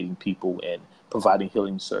people and providing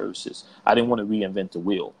healing services. I didn't want to reinvent the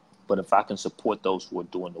wheel, but if I can support those who are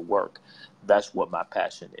doing the work, that's what my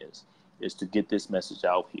passion is to get this message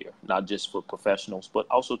out here, not just for professionals, but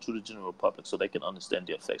also to the general public so they can understand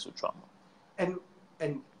the effects of trauma.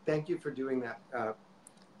 And thank you for doing that,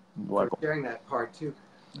 for sharing that part too.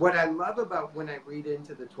 What I love about when I read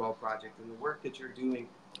into the 12 Project and the work that you're doing,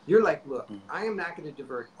 you're like, look, I am not going to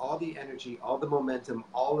divert all the energy, all the momentum,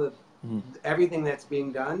 all of everything that's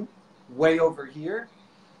being done way over here,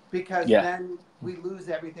 because then we lose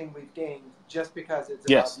everything we've gained just because it's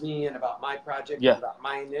about me and about my project and about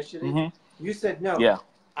my initiative. You said, no,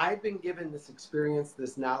 I've been given this experience,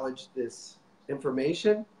 this knowledge, this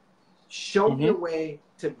information. Show me a way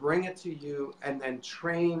to bring it to you and then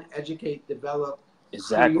train, educate, develop,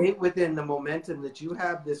 create within the momentum that you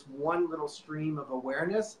have this one little stream of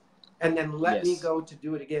awareness, and then let me go to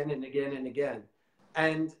do it again and again and again.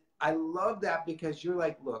 And I love that because you're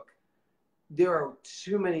like, look, there are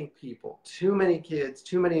too many people, too many kids,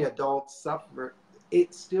 too many adults suffer.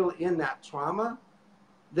 It's still in that trauma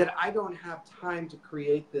that I don't have time to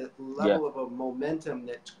create the level of a momentum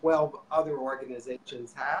that 12 other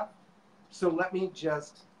organizations have. So let me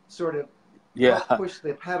just sort of push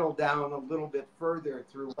the pedal down a little bit further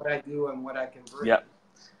through what I do and what I can bring.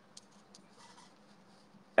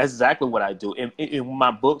 That's exactly what I do. In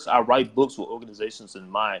my books, I write books with organizations in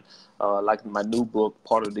mind. Like my new book,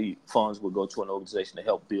 part of the funds will go to an organization to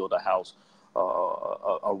help build a house,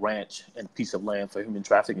 a ranch, and a piece of land for human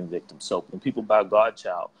trafficking victims. So when people buy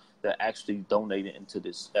Godchild, they're actually donating into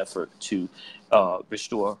this effort to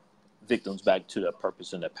restore victims back to their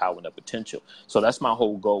purpose and their power and their potential. So that's my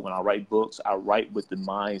whole goal. When I write books, I write with the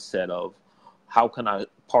mindset of how can I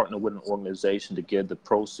partner with an organization to get the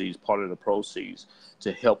proceeds, part of the proceeds,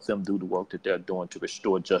 to help them do the work that they're doing to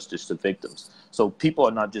restore justice to victims. So people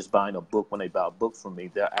are not just buying a book when they buy a book from me,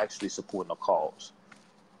 they're actually supporting a cause.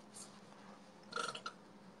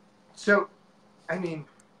 So, I mean,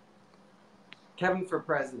 Kevin for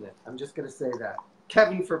president. I'm just going to say that.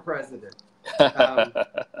 Kevin for president.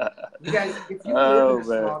 You guys, if you live in a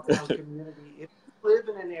small town community, if you live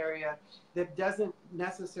in an area that doesn't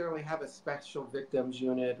necessarily have a special victims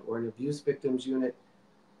unit or an abuse victims unit,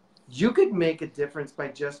 you could make a difference by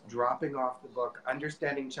just dropping off the book,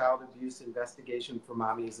 Understanding Child Abuse Investigation for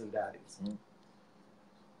Mommies and Daddies. Mm-hmm.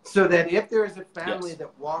 So that if there is a family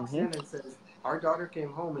that walks in and says, our daughter came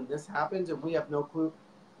home and this happened and we have no clue,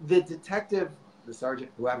 the detective, the sergeant,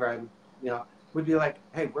 whoever I'm, would be like,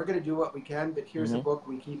 hey, we're going to do what we can, but here's a book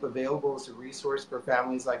we keep available as a resource for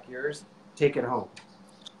families like yours. Take it home.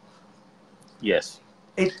 Yes.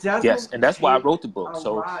 It doesn't. Yes, and that's why I wrote the book.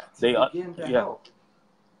 So they begin to help.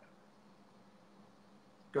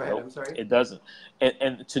 Go ahead. Nope, I'm sorry. It doesn't.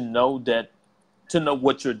 And to know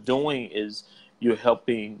what you're doing is you're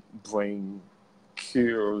helping bring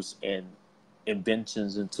cures and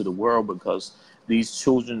inventions into the world, because these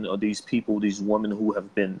children or these people, these women who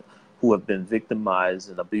have been victimized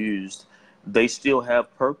and abused, they still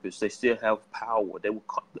have purpose. They still have power.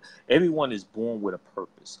 Everyone is born with a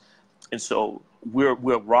purpose. And so we're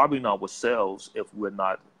robbing ourselves if we're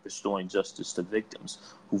not restoring justice to victims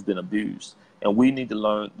who've been abused. And we need to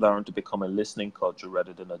learn to become a listening culture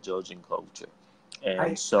rather than a judging culture.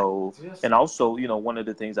 And and also, one of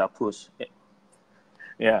the things I push,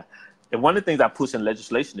 and one of the things I push in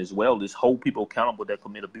legislation as well is hold people accountable that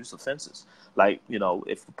commit abuse offenses. Like,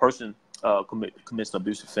 if a person commits an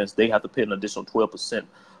abuse offense, they have to pay an additional 12%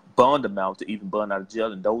 bond amount to even bond out of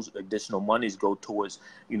jail, and those additional monies go towards,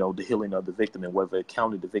 the healing of the victim and whatever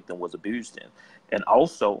county the victim was abused in. And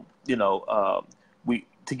also,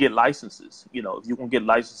 to get licenses, if you can get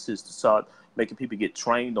licenses to start making people get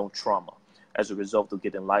trained on trauma as a result of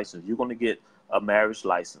getting licensed, you're going to get a marriage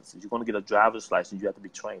license. If you're going to get a driver's license, you have to be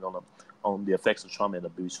trained on the effects of trauma and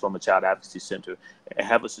abuse from a child advocacy center and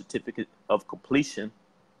have a certificate of completion.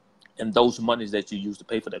 And those monies that you use to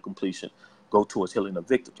pay for that completion go towards healing the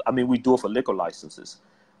victims. I mean, we do it for liquor licenses.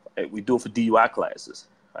 Right? We do it for DUI classes.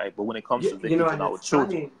 Right? But when it comes to victims and our children.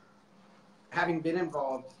 Funny, having been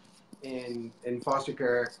involved in foster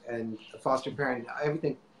care and foster parent,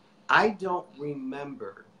 everything, I don't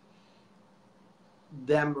remember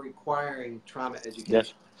them requiring trauma education.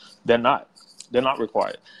 Yes, they're not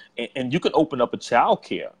required. And you can open up a child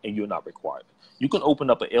care and you're not required. You can open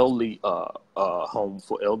up an elderly home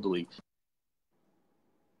for elderly.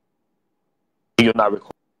 You're not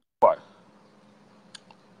required.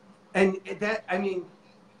 And that, I mean,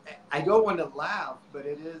 I don't want to laugh, but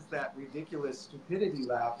it is that ridiculous stupidity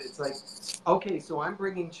laugh. It's like, okay, so I'm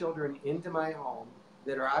bringing children into my home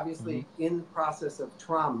that are obviously in the process of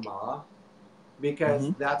trauma,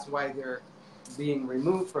 because that's why they're being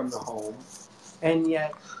removed from the home. And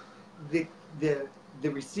yet the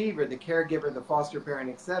receiver, the caregiver, the foster parent,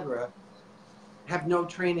 etc., have no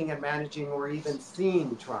training in managing or even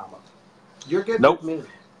seeing trauma. You're good with me.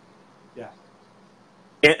 Yeah.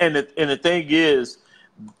 And the thing is,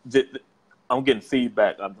 I'm getting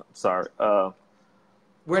feedback. I'm sorry.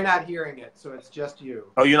 We're not hearing it, so it's just you.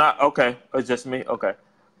 Oh, you're not? Okay. It's just me? Okay.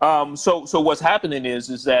 So what's happening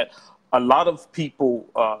is that a lot of people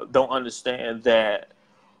don't understand that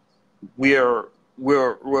we're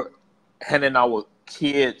handing our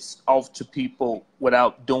kids off to people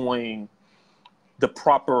without doing the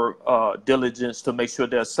proper diligence to make sure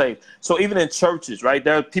they're safe. So even in churches, right,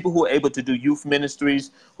 there are people who are able to do youth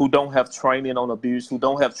ministries who don't have training on abuse, who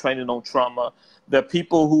don't have training on trauma. There are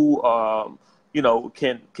people who,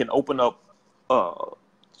 can open up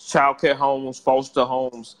child care homes, foster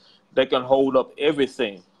homes. They can hold up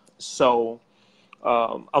everything. So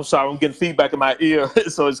I'm sorry, I'm getting feedback in my ear,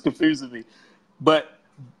 so it's confusing me. But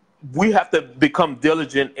we have to become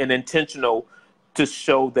diligent and intentional to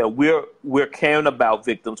show that we're caring about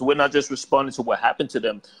victims. We're not just responding to what happened to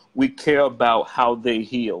them. We care about how they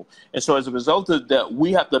heal. And so as a result of that,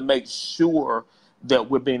 we have to make sure that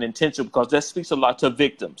we're being intentional, because that speaks a lot to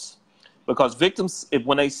victims. Because victims,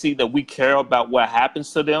 when they see that we care about what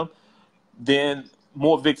happens to them, then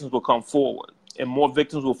more victims will come forward and more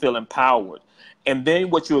victims will feel empowered. And then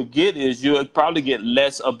what you'll get is you'll probably get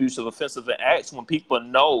less abusive, offensive acts when people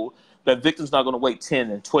know that victims not going to wait 10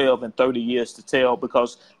 and 12 and 30 years to tell,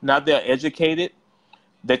 because now they're educated,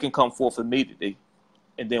 they can come forth immediately.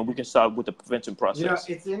 And then we can start with the prevention process.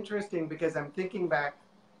 It's interesting because I'm thinking back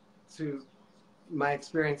to my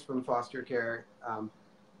experience from foster care.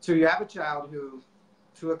 So you have a child who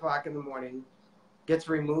 2 o'clock in the morning, gets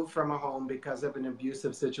removed from a home because of an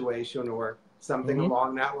abusive situation or something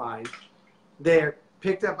along that line. They're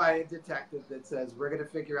picked up by a detective that says, we're going to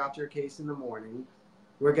figure out your case in the morning.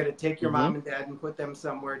 We're going to take your mom and dad and put them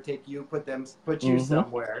somewhere, put you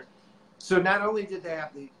somewhere. So not only did they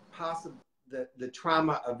have the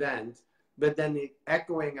trauma event, but then the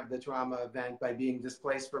echoing of the trauma event by being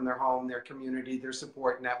displaced from their home, their community, their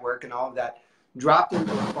support network, and all of that, dropped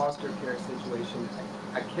into a foster care situation,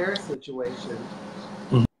 a care situation,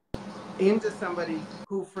 into somebody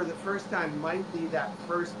who for the first time might be that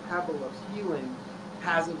first pebble of healing,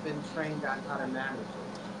 hasn't been trained on how to manage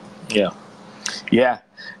it. Yeah. Yeah.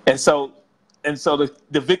 And so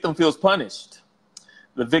the victim feels punished.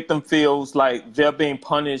 The victim feels like they're being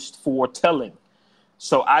punished for telling.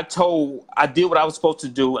 So I did what I was supposed to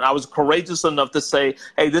do, and I was courageous enough to say,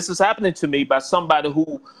 hey, this is happening to me by somebody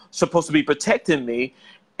who's supposed to be protecting me.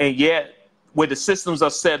 And yet, where the systems are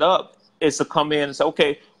set up is to come in and say,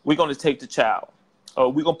 okay, we're going to take the child,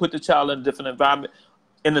 or we're going to put the child in a different environment.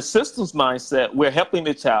 In the system's mindset, we're helping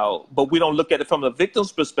the child, but we don't look at it from the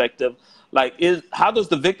victim's perspective. Like, how does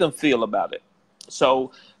the victim feel about it?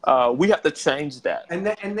 So we have to change that. And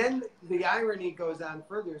then the irony goes on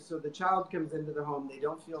further. So the child comes into the home. They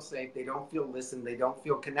don't feel safe. They don't feel listened. They don't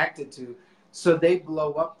feel connected to. So they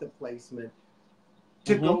blow up the placement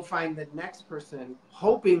to go find the next person,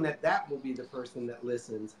 hoping that that will be the person that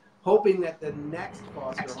listens, hoping that the next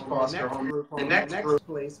foster home, the next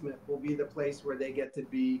placement will be the place where they get to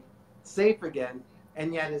be safe again.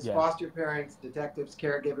 And yet as foster parents, detectives,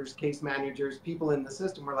 caregivers, case managers, people in the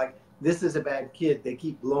system are like, this is a bad kid. They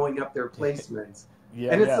keep blowing up their placements.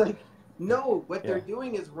 And it's like, no, what they're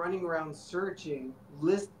doing is running around searching,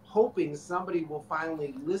 hoping somebody will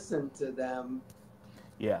finally listen to them.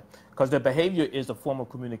 Yeah, because their behavior is a form of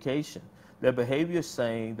communication. Their behavior is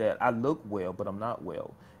saying that I look well, but I'm not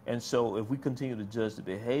well. And so if we continue to judge the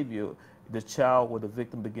behavior, the child or the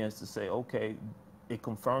victim begins to say, okay, it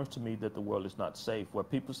confirms to me that the world is not safe. Where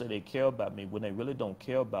people say they care about me, when they really don't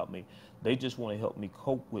care about me, they just want to help me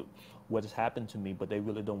cope with what has happened to me, but they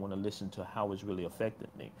really don't want to listen to how it's really affected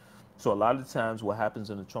me. So a lot of times what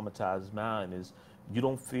happens in a traumatized mind is you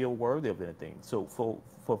don't feel worthy of anything. So for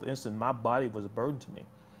instance, my body was a burden to me.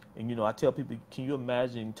 And, you know, I tell people, can you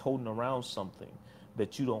imagine toting around something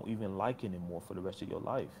that you don't even like anymore for the rest of your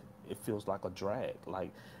life? It feels like a drag.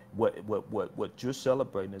 Like what you're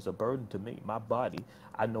celebrating is a burden to me. My body,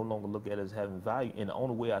 I no longer look at it as having value. And the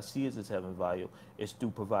only way I see it as having value is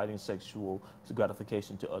through providing sexual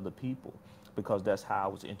gratification to other people, because that's how I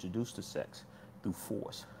was introduced to sex, through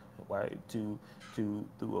force, right? Through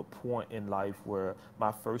a point in life where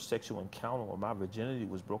my first sexual encounter or my virginity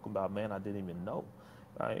was broken by a man I didn't even know.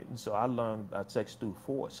 Right? And so I learned about sex through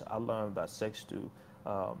force. I learned about sex through,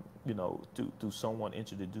 through someone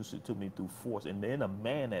introduced it to me through force, and then a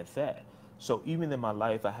man at that. So even in my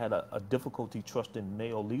life, I had a difficulty trusting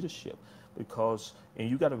male leadership because, and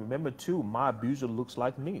you got to remember too, my abuser looks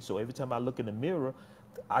like me. So every time I look in the mirror,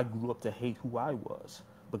 I grew up to hate who I was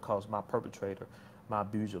because my perpetrator, my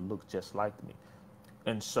abuser, looked just like me.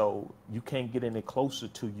 And so you can't get any closer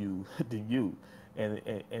to you than you.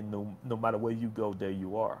 And no matter where you go, there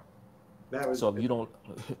you are. So if you don't,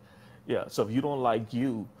 so if you don't like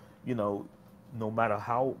you, you know, no matter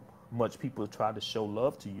how much people try to show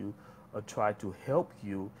love to you or try to help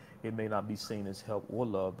you, it may not be seen as help or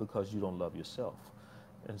love because you don't love yourself.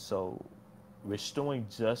 And so restoring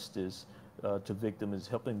justice to victims is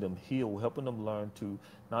helping them heal, helping them learn to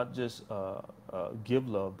not just give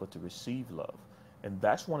love, but to receive love. And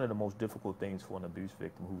that's one of the most difficult things for an abuse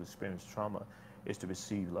victim who experienced trauma, is to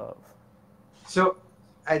receive love. So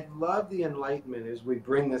I love the enlightenment as we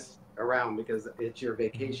bring this around because it's your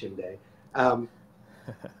vacation day.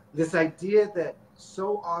 This idea that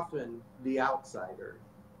so often the outsider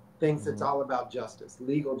thinks it's all about justice,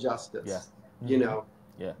 legal justice, you know,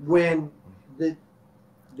 when the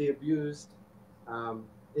abused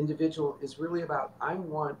individual is really about, I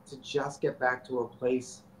want to just get back to a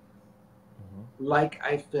place like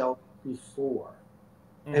I felt before.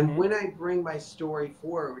 And when I bring my story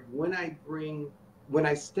forward, when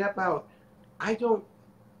I step out,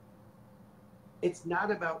 it's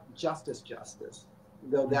not about justice,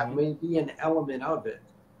 though that may be an element of it.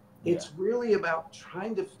 It's really about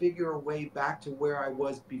trying to figure a way back to where I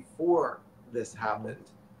was before this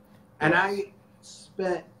happened. And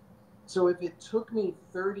so if it took me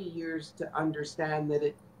 30 years to understand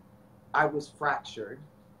that I was fractured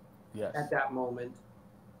at that moment,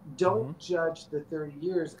 don't judge the 30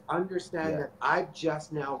 years. Understand that I've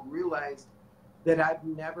just now realized that I've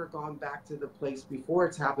never gone back to the place before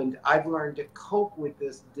it's happened. I've learned to cope with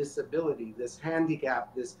this disability, this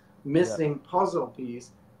handicap, this missing puzzle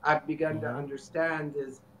piece. I've begun to understand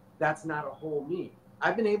is that's not a whole me.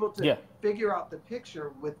 I've been able to figure out the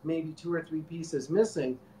picture with maybe 2 or 3 pieces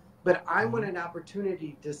missing, but I want an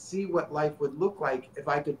opportunity to see what life would look like if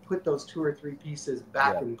I could put those 2 or 3 pieces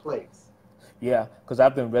back in place. Yeah, because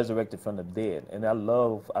I've been resurrected from the dead, and I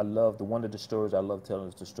love one of the stories I love telling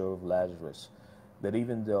is the story of Lazarus, that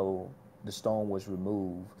even though the stone was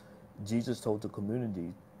removed, Jesus told the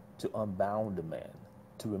community to unbound the man,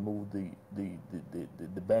 to remove the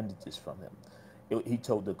bandages from him. He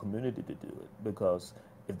told the community to do it because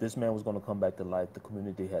if this man was going to come back to life, the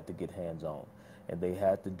community had to get hands on, and they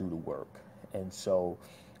had to do the work. And so,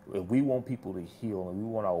 if we want people to heal, and we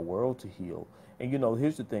want our world to heal, and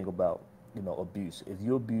here's the thing about abuse. If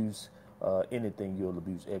you abuse anything, you'll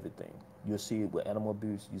abuse everything. You'll see it with animal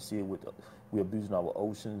abuse. You see it with we're abusing our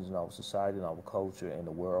oceans and our society and our culture and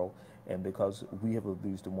the world. And because we have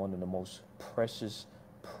abused one of the most precious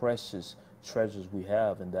treasures we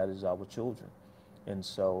have, and that is our children, and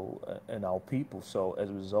so and our people. So as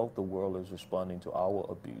a result, the world is responding to our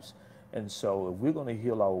abuse. And so if we're going to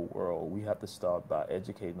heal our world, we have to start by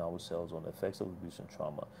educating ourselves on the effects of abuse and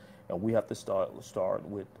trauma. And we have to start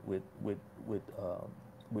with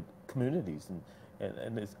communities,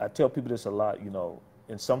 and I tell people this a lot.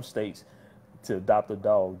 In some states, to adopt a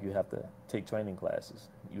dog, you have to take training classes.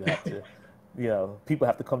 You have to, people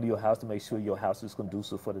have to come to your house to make sure your house is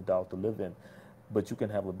conducive for the dog to live in. But you can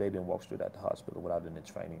have a baby and walk straight out the hospital without any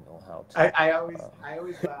training on how to. I always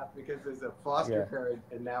laugh because as a foster parent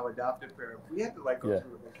and now adoptive parent, we had to go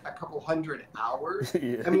through a couple hundred hours.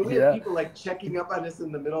 I mean, we had people checking up on us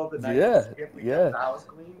in the middle of the night to see if we kept the house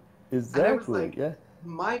clean. Exactly. And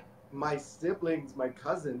I was my siblings, my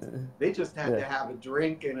cousins, they just had to have a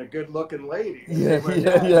drink and a good-looking lady. Yeah. It's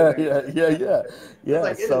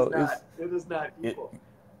it is not equal.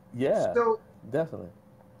 So definitely.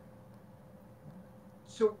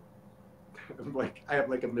 So, I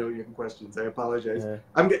have a million questions. I apologize.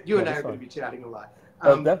 You and I are going to be chatting a lot.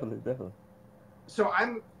 Definitely.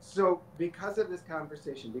 So because of this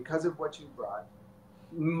conversation, because of what you brought,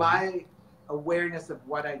 my awareness of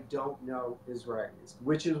what I don't know is raised,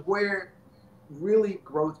 which is where really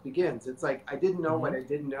growth begins. It's I didn't know what I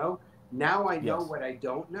didn't know. Now I know what I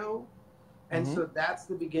don't know. And so that's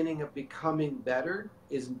the beginning of becoming better,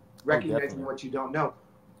 is recognizing what you don't know.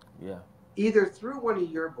 Yeah. Either through one of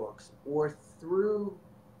your books or through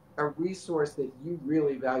a resource that you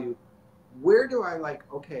really value, where do I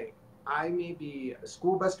okay, I may be a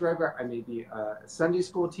school bus driver, I may be a Sunday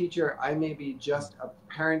school teacher, I may be just a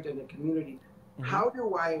parent in a community. How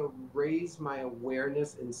do I raise my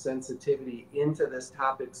awareness and sensitivity into this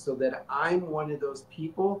topic so that I'm one of those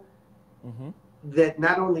people that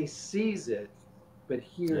not only sees it, but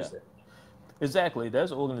hears it? Exactly.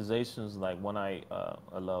 There's organizations like I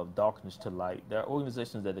love Darkness to Light. There are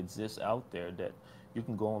organizations that exist out there that you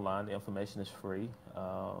can go online. The information is free,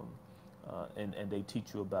 and they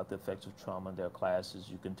teach you about the effects of trauma. There are classes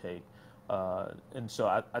you can take, and so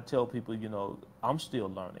I tell people, I'm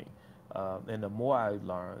still learning, and the more I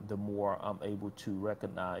learn, the more I'm able to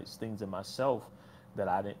recognize things in myself that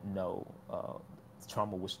I didn't know.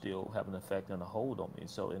 Trauma was still have an effect and a hold on me.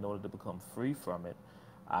 So in order to become free from it,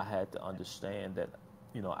 I had to understand that,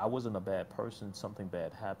 I wasn't a bad person. Something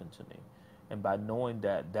bad happened to me. And by knowing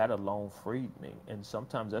that, that alone freed me. And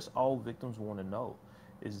sometimes that's all victims want to know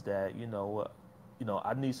is that,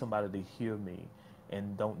 I need somebody to hear me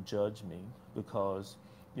and don't judge me because,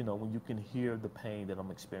 when you can hear the pain that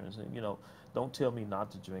I'm experiencing, don't tell me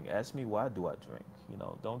not to drink. Ask me, why do I drink?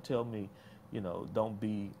 Don't tell me, don't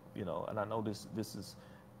be, and I know this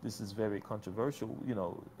is very controversial.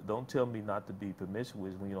 Don't tell me not to be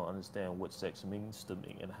promiscuous when you don't understand what sex means to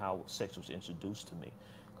me and how sex was introduced to me.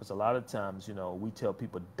 Because a lot of times, we tell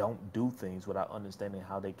people don't do things without understanding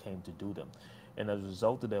how they came to do them. And as a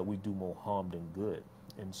result of that, we do more harm than good.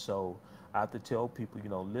 And so I have to tell people,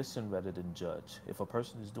 listen rather than judge. If a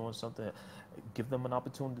person is doing something, give them an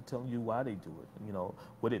opportunity to tell you why they do it,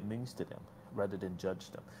 what it means to them, rather than judge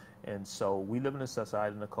them. And so we live in a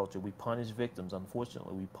society and a culture, we punish victims,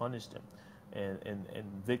 unfortunately, we punish them. And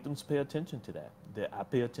victims pay attention to that. I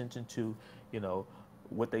pay attention to,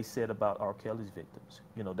 what they said about R. Kelly's victims.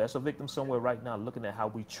 That's a victim somewhere right now looking at how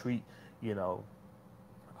we treat,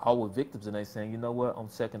 our victims, and they saying, on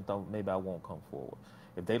second thought, maybe I won't come forward.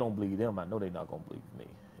 If they don't believe them, I know they're not going to believe me.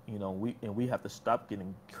 We have to stop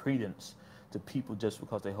getting credence to people just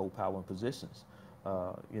because they hold power and positions.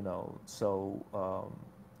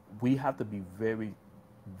 We have to be very,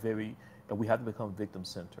 very, and we have to become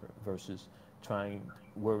victim-centered versus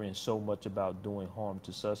worrying so much about doing harm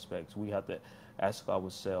to suspects. We have to ask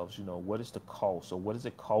ourselves, what is the cost, or what is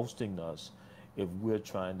it costing us if we're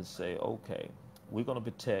trying to say, okay, we're going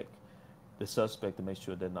to protect the suspect to make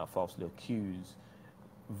sure they're not falsely accused,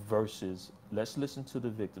 versus let's listen to the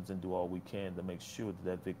victims and do all we can to make sure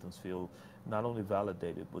that victims feel not only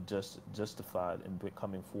validated but justified in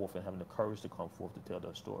coming forth and having the courage to come forth to tell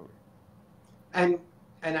their story. And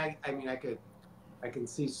I mean, I can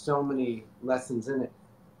see so many lessons in it,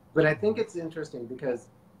 but I think it's interesting because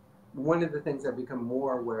one of the things I've become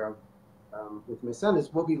more aware of with my son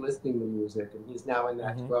is we'll be listening to music, and he's now in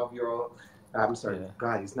that 12-year-old. I'm sorry,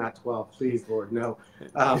 God, he's not 12. Please, Lord, no. He's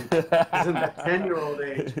in that 10-year-old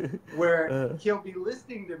age where he'll be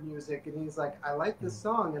listening to music, and he's like, I like this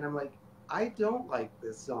song. And I'm like, I don't like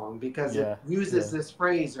this song because it uses this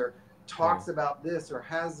phrase or talks about this or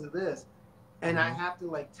has this. And I have to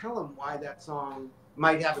like tell him why that song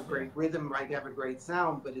might have a great rhythm, might have a great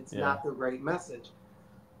sound, but it's not the great message.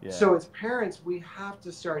 So as parents, we have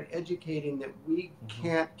to start educating that we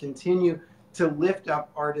can't continue to lift up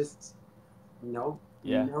artists, no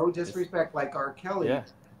disrespect, like R. Kelly,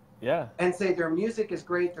 and say their music is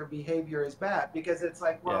great, their behavior is bad, because it's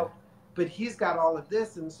like, well, but he's got all of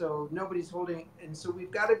this, and so nobody's holding, and so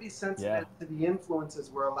we've got to be sensitive to the influences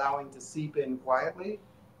we're allowing to seep in quietly.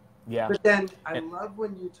 But then I love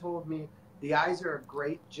when you told me the eyes are a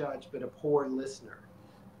great judge, but a poor listener.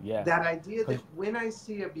 That idea that when I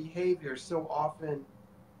see a behavior, so often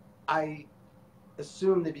I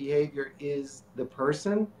assume the behavior is the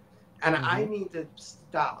person, and I need to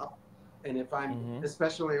stop. And if I'm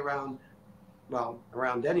especially around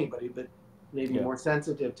anybody, but maybe more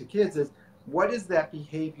sensitive to kids, is what is that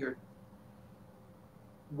behavior?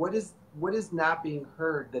 What is not being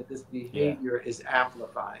heard that this behavior is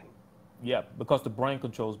amplifying? Because the brain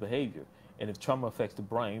controls behavior. And if trauma affects the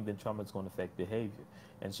brain, then trauma is going to affect behavior.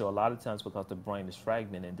 And so a lot of times, because the brain is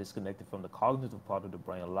fragmented and disconnected from the cognitive part of the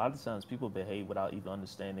brain, a lot of times people behave without even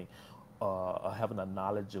understanding or having a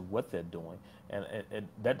knowledge of what they're doing. And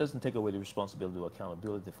that doesn't take away the responsibility or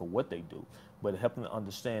accountability for what they do, but helping them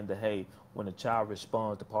understand that, hey, when a child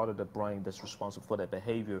responds, the part of the brain that's responsible for that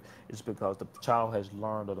behavior is because the child has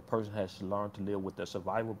learned, or the person has learned, to live with their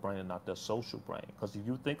survival brain and not their social brain. Because if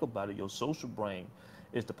you think about it, your social brain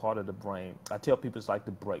is the part of the brain. I tell people it's like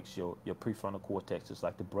the brakes. Your prefrontal cortex is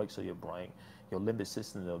like the brakes of your brain. Your limbic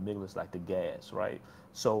system, the amygdala, is like the gas, right?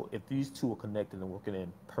 So if these two are connected and working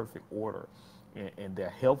in perfect order, and they're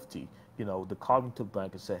healthy, the cognitive brain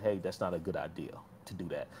can say, hey, that's not a good idea to do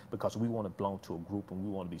that, because we want to belong to a group, and we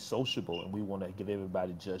want to be sociable, and we want to give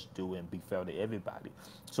everybody just due and be fair to everybody.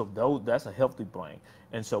 So that's a healthy brain.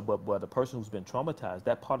 And so, but a person who's been traumatized,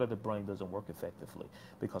 that part of the brain doesn't work effectively,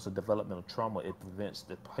 because of developmental trauma. It prevents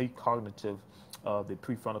the precognitive, the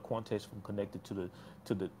prefrontal cortex from connected to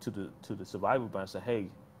the survival brain. Say, hey,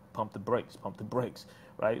 pump the brakes,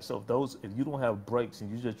 right? So if you don't have brakes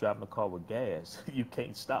and you're just driving a car with gas, you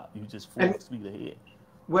can't stop. You just full speed ahead.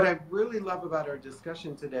 What I really love about our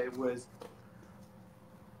discussion today was,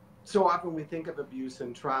 so often we think of abuse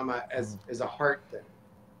and trauma as a heart thing.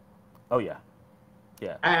 Oh yeah.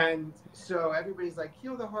 And so everybody's like,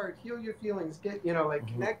 heal the heart, heal your feelings,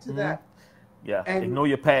 connect to that. And ignore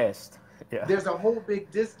your past. There's a whole big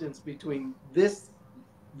distance between this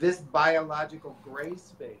biological gray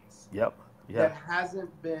space that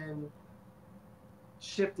hasn't been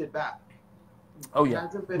shifted back. It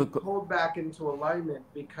hasn't been pulled back into alignment,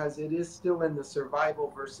 because it is still in the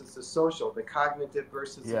survival versus the social, the cognitive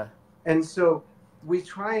versus and so we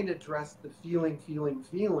try and address the feeling,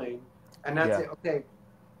 and not say, okay,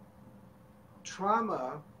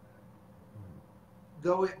 trauma,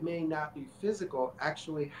 though it may not be physical,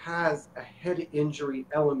 actually has a head injury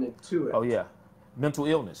element to it. Oh yeah, mental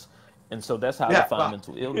illness. And so that's how I define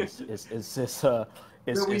mental illness.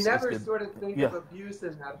 But we never sort of think of abuse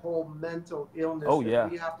and that whole mental illness.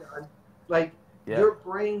 We have to, your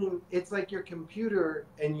brain, it's like your computer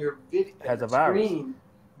and your video has a screen.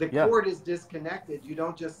 The cord is disconnected. You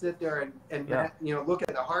don't just sit there and look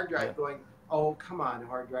at the hard drive going, oh, come on,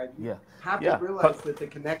 hard drive. You have to realize that the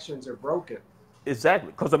connections are broken.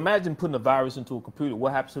 Exactly. Because imagine putting a virus into a computer.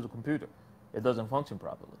 What happens to the computer? It doesn't function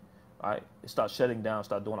properly. All right, it starts shutting down,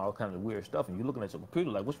 start doing all kinds of weird stuff, and you're looking at your computer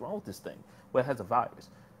like, what's wrong with this thing? Well, it has a virus.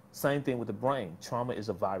 Same thing with the brain. Trauma is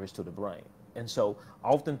a virus to the brain. And so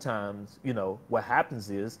oftentimes, what happens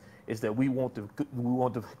is that we want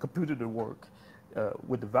the computer to work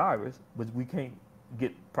with the virus, but we can't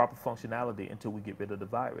get proper functionality until we get rid of the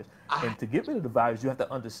virus. And to get rid of the virus, you have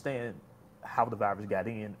to understand how the virus got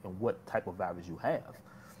in and what type of virus you have.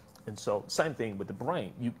 And so same thing with the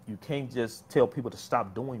brain. You can't just tell people to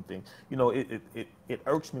stop doing things. You know, it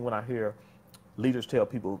irks me when I hear leaders tell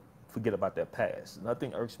people forget about their past.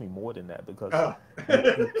 Nothing irks me more than that, because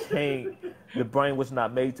you can't. The brain was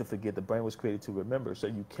not made to forget. The brain was created to remember. So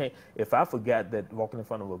you can't. If I forgot that walking in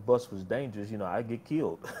front of a bus was dangerous, you know, I get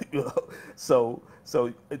killed. You know, so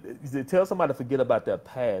to tell somebody to forget about their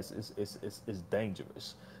past is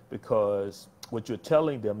dangerous, because what you're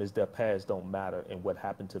telling them is their past don't matter, and what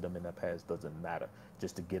happened to them in their past doesn't matter.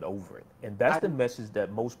 Just to get over it, and that's the message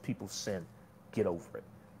that most people send. Get over it.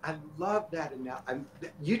 I love that, and now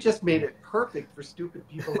you just made it perfect for stupid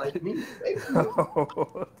people like me.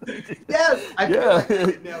 Yes, I feel like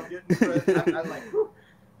right now I'm like,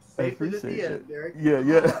 safer to the end, Derek. Yeah.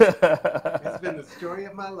 It's been the story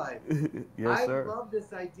of my life. Yes, sir. I love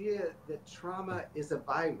this idea that trauma is a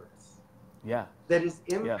virus. Yeah. That has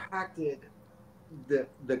impacted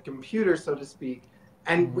the computer, so to speak,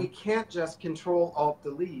 and we can't just Control Alt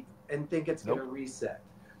Delete and think it's going to reset.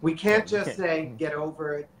 We can't just say, get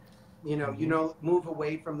over it, you know, move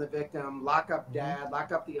away from the victim, lock up dad,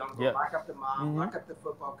 lock up the uncle, lock up the mom, lock up the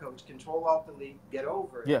football coach, Control Alt Delete, get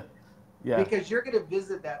over it. Yeah. Because you're going to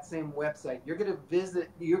visit that same website. You're going to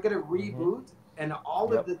reboot, and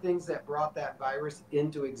all of the things that brought that virus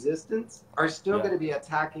into existence are still going to be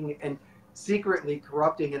attacking and secretly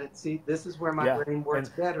corrupting. And see, this is where my brain works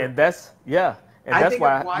better. And that's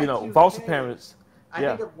why, you know, foster parents. I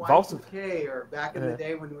think of Y2K, or back in the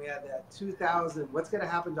day when we had that 2000, what's going to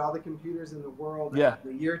happen to all the computers in the world in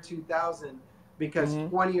the year 2000, because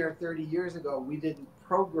 20 or 30 years ago, we didn't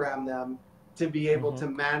program them to be able to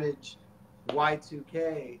manage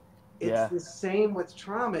Y2K. It's the same with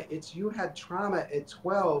trauma. You had trauma at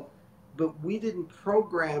 12, but we didn't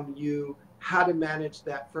program you how to manage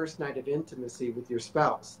that first night of intimacy with your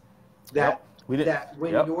spouse. That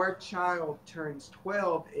when your child turns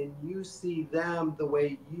 12 and you see them the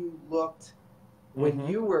way you looked when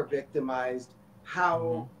you were victimized,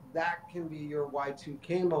 how that can be your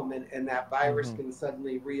Y2K moment, and that virus can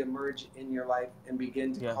suddenly reemerge in your life and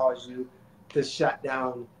begin to cause you to shut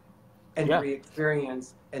down and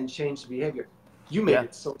re-experience and change the behavior. You made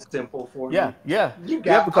it so simple for me. You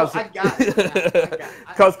got because I got it.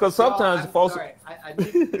 Because sometimes I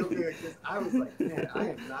need to feel good, because I was like, man, I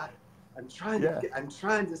am not. I'm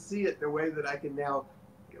trying to see it the way that I can now.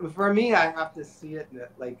 For me, I have to see it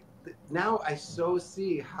like now. I so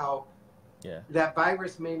see how that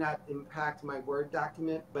virus may not impact my Word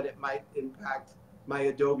document, but it might impact my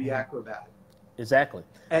Adobe Acrobat. Exactly.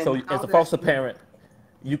 And so as a foster parent,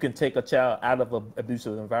 you can take a child out of an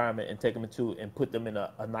abusive environment and take them into and put them in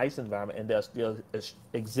a nice environment, and they'll still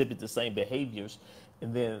exhibit the same behaviors.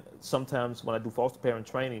 And then sometimes when I do foster parent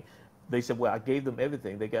training, they said, well, I gave them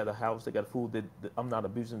everything. They got a house, they got food. I'm not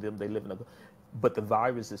abusing them. They live in but the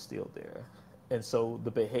virus is still there. And so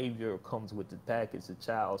the behavior comes with the package, the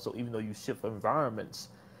child. So even though you shift environments,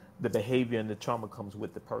 the behavior and the trauma comes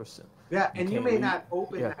with the person. Yeah, and you may not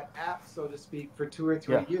open that app, so to speak, for 2 or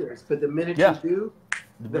 3 years. But the minute you do,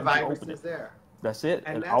 the virus is there. That's it.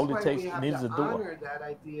 And that's all why it takes we have needs to a door. honor that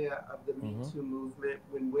idea of the Me Too movement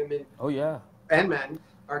when women and men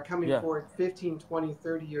are coming forward 15, 20,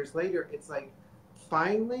 30 years later. It's like,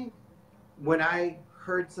 finally, when I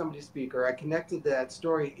heard somebody speak or I connected to that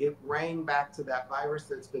story, it rang back to that virus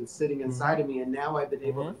that's been sitting inside of me, and now I've been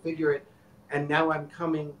able to figure it, and now I'm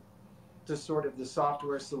coming to sort of the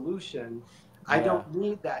software solution. I don't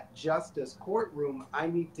need that justice courtroom. I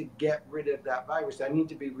need to get rid of that virus. I need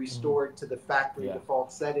to be restored to the factory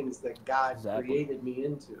default settings that God created me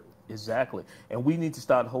into. Exactly. And we need to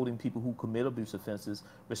start holding people who commit abuse offenses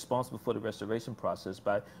responsible for the restoration process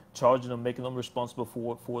by charging them, making them responsible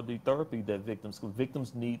for the therapy that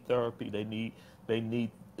victims need therapy. They need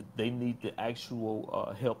the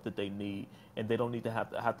actual help that they need, and they don't need to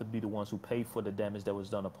have to be the ones who pay for the damage that was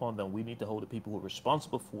done upon them. We need to hold the people who are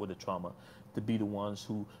responsible for the trauma to be the ones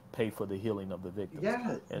who pay for the healing of the victims.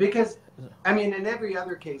 Yeah, because I mean, in every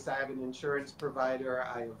other case, I have an insurance provider,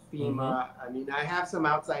 I have FEMA. I mean, I have some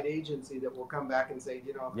outside agency that will come back and say,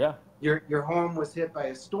 you know, your home was hit by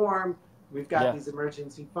a storm. We've got these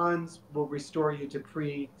emergency funds. We'll restore you to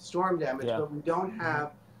pre-storm damage, but we don't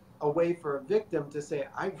have a way for a victim to say,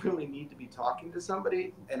 I really need to be talking to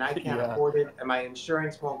somebody and I can't afford it, and my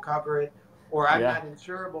insurance won't cover it, or I'm not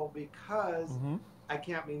insurable because I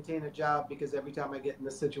can't maintain a job, because every time I get in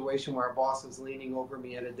a situation where a boss is leaning over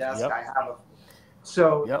me at a desk, I have a...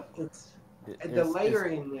 So it's the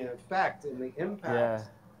layering, the effect and the impact.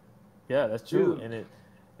 Yeah, that's true. And it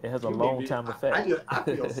has a long-time effect. I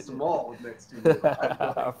feel small next to you.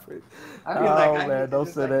 I feel like I need to don't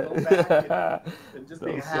say that. And just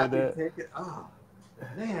be happy to take it. Oh,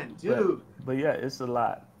 Man, but dude, but yeah, it's a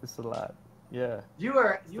lot. It's a lot. Yeah, it's you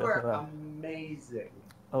definitely are a lot. amazing.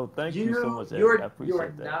 Oh, thank you so You, much, Eric. I your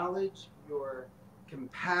appreciate that. knowledge, your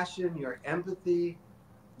compassion, your empathy,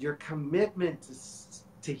 your commitment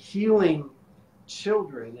to healing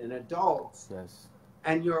children and adults, Yes.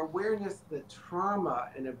 and your awareness that trauma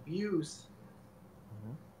and abuse,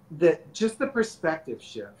 Hmm. that just the perspective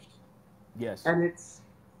shift. Yes. And it's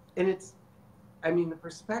I mean, the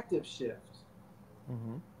perspective shift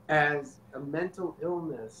Hmm. as a mental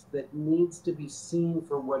illness that needs to be seen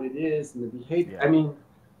for what it is, and the behavior. Yeah. I mean, We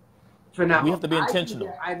have phenomenal. to be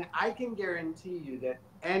intentional. I can guarantee you that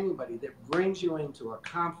anybody that brings you into a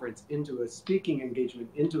conference, into a speaking engagement,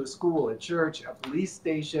 into a school, a church, a police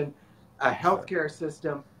station, a Yes, sir. healthcare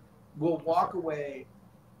system will Yes, sir. walk away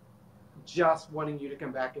just wanting you to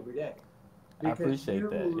come back every day, I because appreciate you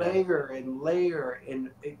that. Yeah. layer and layer,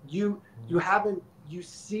 and you Mhm. haven't you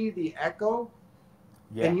see the echo,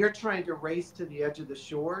 Yeah. and you're trying to race to the edge of the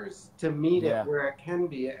shores to meet it Yeah. where it can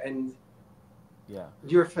be, and Yeah.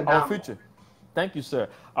 you're Our phenomenal. future. Thank you, sir.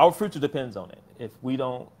 Our future depends on it. If we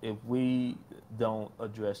don't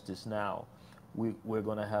address this now, we're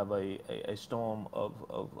going to have a storm of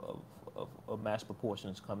mass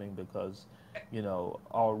proportions coming because,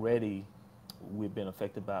 already we've been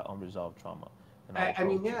affected by unresolved trauma in our I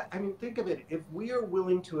mean, culture. yeah, I mean, think of it. If we are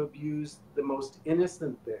willing to abuse the most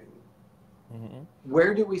innocent thing, Hmm.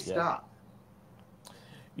 where do we Yeah. stop?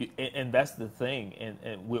 And that's the thing,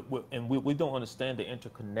 and we don't understand the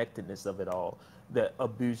interconnectedness of it all. That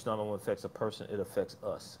abuse not only affects a person, it affects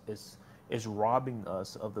us. It's robbing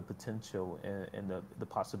us of the potential and the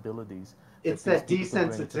possibilities It's that these that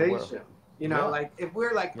people can bring into the world. desensitization. Yeah, Like if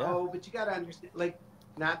we're like, yeah, oh, but you got to understand, like,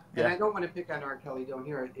 not, and yeah, I don't want to pick on R. Kelly, don't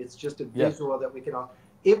hear it. It's just a yeah. visual that we can all,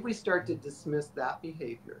 if we start to dismiss that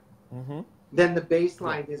behavior, Mm-hmm. then the Yeah,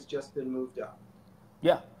 baseline has just been moved up.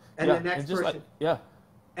 yeah, And the yeah. And next just like, person, yeah,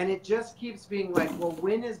 and it just keeps being like, well,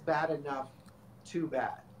 when is bad enough too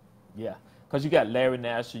bad? yeah, because you got Larry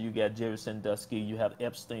Nasser, you got Jerry Sandusky, you have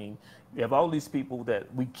Epstein, you have all these people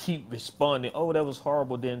that we keep responding. Oh, that was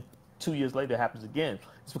horrible. Then 2 years later, it happens again.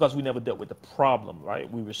 It's because we never dealt with the problem, right?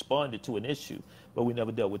 We responded to an issue, but we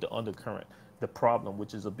never dealt with the undercurrent, the problem,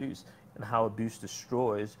 which is abuse, and how abuse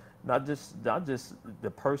destroys not just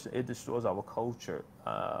the person. It destroys our culture.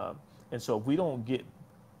 And so, if we don't get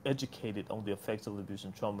educated on the effects of abuse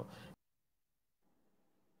and trauma.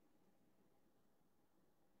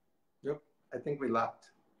 Yep, I think we left.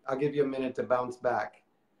 I'll give you a minute to bounce back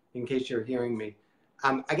in case you're hearing me.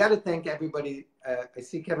 I got to thank everybody. I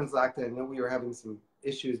see Kevin's locked in. I know we were having some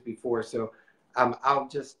issues before, so I'll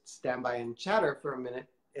just stand by and chatter for a minute.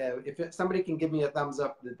 Somebody can give me a thumbs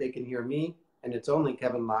up that they can hear me, and it's only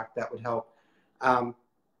Kevin locked, that would help. Um,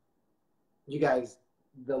 you guys,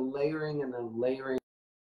 the layering and the layering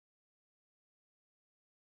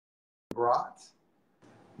brought,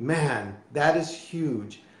 man, that is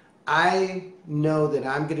huge. I know that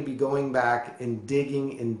I'm going to be going back and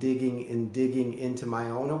digging and digging and digging into my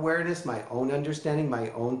own awareness, my own understanding,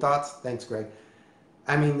 my own thoughts. Thanks, Greg.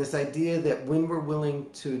 I mean, this idea that when we're willing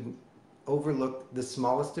to overlook the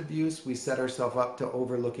smallest abuse, we set ourselves up to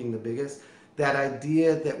overlooking the biggest. That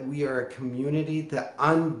idea that we are a community, to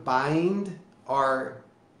unbind our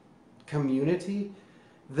community.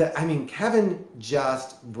 I mean, Kevin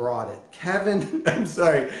just brought it. Kevin, I'm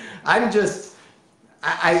sorry.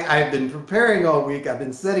 I've been preparing all week. I've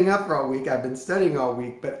been setting up for all week. I've been studying all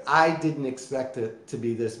week, but I didn't expect it to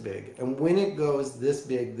be this big. And when it goes this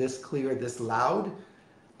big, this clear, this loud,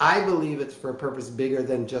 I believe it's for a purpose bigger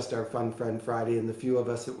than just our Fun Friend Friday and the few of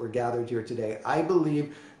us that were gathered here today. I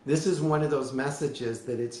believe this is one of those messages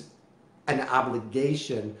that it's an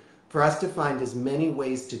obligation for us to find as many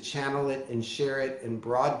ways to channel it and share it and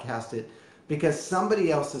broadcast it, because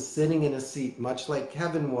somebody else is sitting in a seat, much like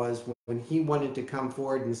Kevin was when he wanted to come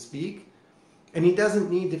forward and speak. And he doesn't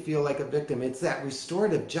need to feel like a victim. It's that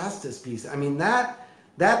restorative justice piece. I mean, that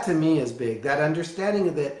to me is big. That understanding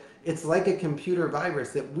of that it's like a computer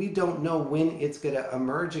virus, that we don't know when it's going to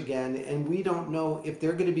emerge again, and we don't know if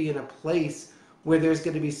they're going to be in a place where there's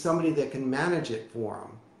going to be somebody that can manage it for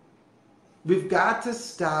them. We've got to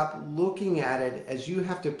stop looking at it as you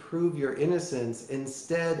have to prove your innocence.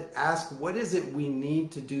 Instead, ask, what is it we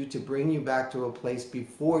need to do to bring you back to a place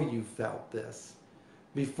before you felt this,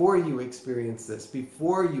 before you experienced this,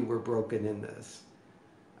 before you were broken in this?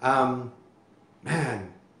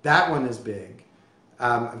 Man, that one is big.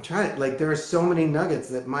 I'm trying, like, there are so many nuggets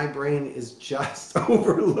that my brain is just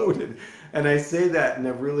overloaded. And I say that in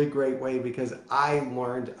a really great way because I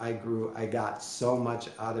learned, I grew, I got so much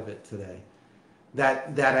out of it today.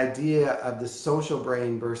 that idea of the social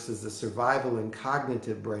brain versus the survival and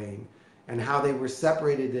cognitive brain, and how they were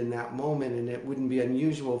separated in that moment. And it wouldn't be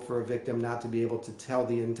unusual for a victim not to be able to tell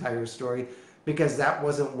the entire story, because that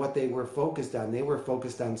wasn't what they were focused on. They were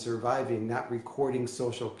focused on surviving, not recording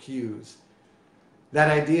social cues. That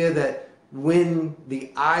idea that when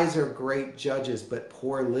the eyes are great judges but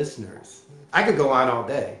poor listeners. I could go on all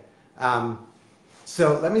day.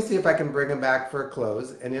 So let me see if I can bring them back for a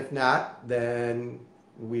close. And if not, then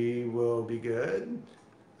we will be good.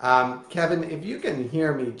 Kevin, if you can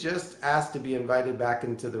hear me, just ask to be invited back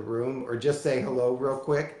into the room, or just say hello real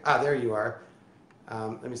quick. Ah, there you are.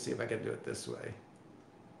 Let me see if I can do it this way.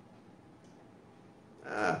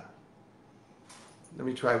 Let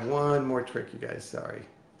me try one more trick, you guys. Sorry.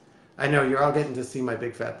 I know you're all getting to see my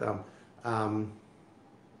big fat thumb.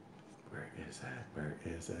 Where is that? Where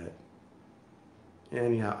is it?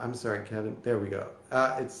 Anyhow, I'm sorry, Kevin. There we go.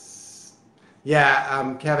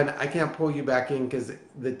 Kevin, I can't pull you back in because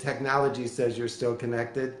the technology says you're still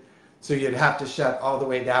connected. So you'd have to shut all the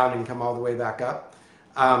way down and come all the way back up.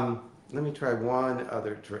 Let me try one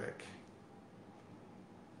other trick.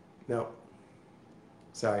 No.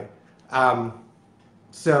 Sorry.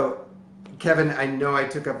 So, Kevin, I know I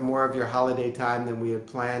took up more of your holiday time than we had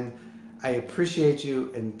planned. I appreciate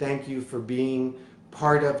you and thank you for being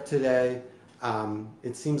part of today.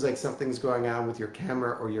 It seems like something's going on with your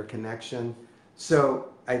camera or your connection. So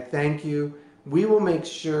I thank you. We will make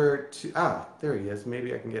sure to, there he is.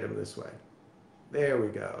 Maybe I can get him this way. There we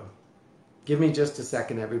go. Give me just a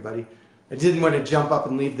second, everybody. I didn't want to jump up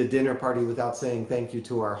and leave the dinner party without saying thank you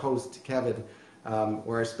to our host, Kevin,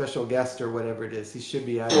 or our special guest, or whatever it is. He should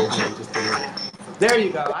be out here in just a minute. There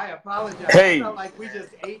you go. I apologize. Hey. I felt like we just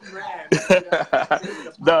ate and ran.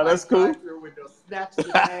 No, that's cool. Window, snatch the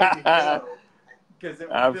bag and go, because it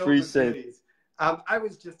was filled with goodies. I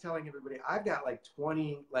was just telling everybody, I've got like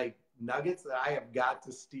 20 nuggets that I have got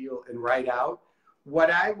to steal and write out. What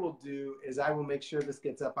I will do is I will make sure this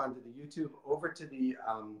gets up onto the YouTube, over to the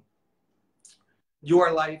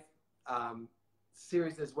Your Life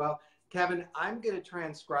series as well. Kevin, I'm going to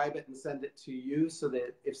transcribe it and send it to you so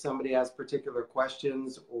that if somebody has particular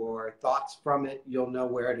questions or thoughts from it, you'll know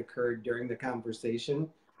where it occurred during the conversation.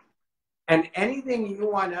 And anything you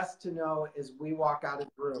want us to know as we walk out of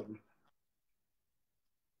the room.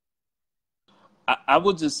 I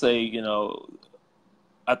would just say,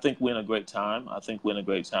 I think we're in a great time. I think we're in a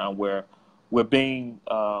great time where we're being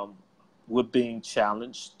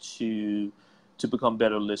challenged to become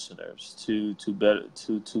better listeners, to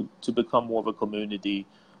become more of a community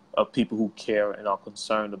of people who care and are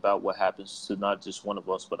concerned about what happens to not just one of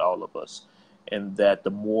us, but all of us. And that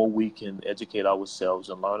the more we can educate ourselves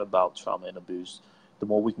and learn about trauma and abuse, the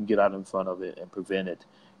more we can get out in front of it and prevent it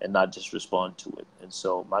and not just respond to it. And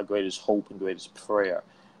so my greatest hope and greatest prayer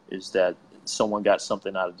is that someone got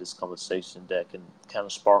something out of this conversation that can kind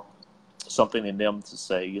of spark something in them to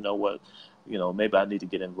say, you know what, maybe I need to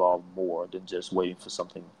get involved more than just waiting for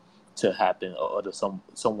something to happen or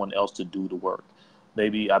someone else to do the work.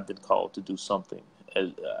 Maybe I've been called to do something,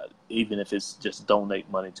 even if it's just donate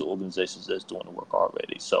money to organizations that's doing the work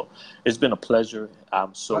already. So it's been a pleasure.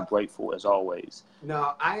 I'm so grateful as always.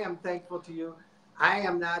 No, I am thankful to you. I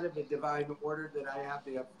am not of a divine order that I have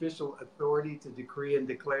the official authority to decree and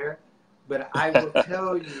declare, but I will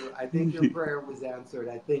tell you, I think your prayer was answered.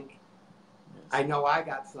 I know I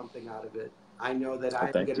got something out of it. I know that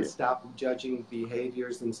I'm going to stop judging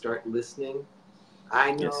behaviors and start listening.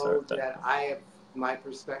 I know that my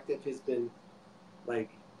perspective has been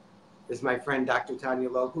as my friend Dr. Tanya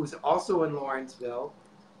Lowe, who's also in Lawrenceville,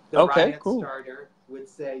 the riot starter, would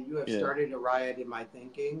say, you have started a riot in my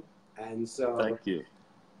thinking. And so, thank you.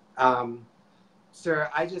 Sir,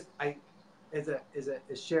 as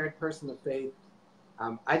a shared person of faith,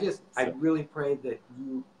 I really pray that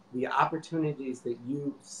the opportunities that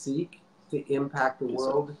you seek to impact the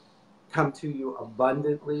world come to you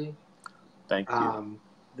abundantly. Thank you.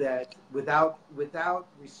 That without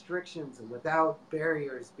restrictions and without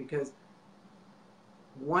barriers, because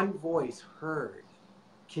one voice heard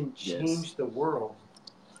can change the world.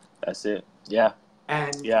 That's it. Yeah.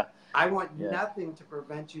 And I want nothing to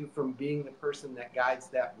prevent you from being the person that guides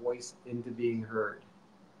that voice into being heard.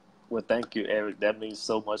 Well, thank you, Eric. That means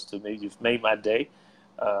so much to me. You've made my day.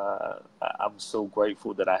 I'm so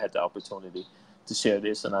grateful that I had the opportunity to share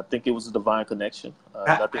this, and I think it was a divine connection.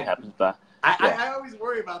 Nothing happens by. I always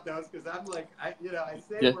worry about those because I'm like, I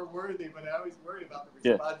say we're worthy, but I always worry about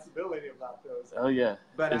the responsibility about those. Oh yeah,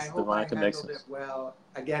 but it's I hope I handled it well.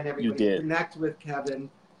 Again, everybody, connect with Kevin.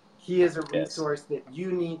 He is a resource that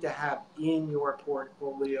you need to have in your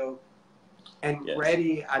portfolio. and Yes.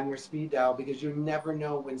 ready on your speed dial, because you never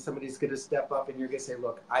know when somebody's going to step up and you're going to say,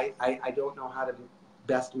 look, I don't know how to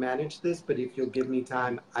best manage this, but if you'll give me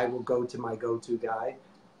time, I will go to my go-to guy,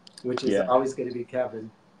 which is always going to be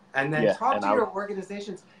Kevin. And then talk to your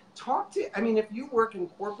organizations. I mean, if you work in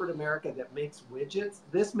corporate America that makes widgets,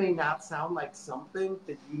 this may not sound like something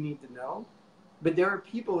that you need to know, but there are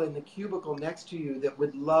people in the cubicle next to you that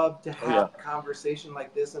would love to have a conversation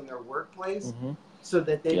like this in their workplace, so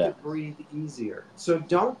that they could breathe easier. So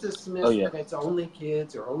don't dismiss that it's only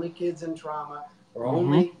kids, or only kids in trauma, or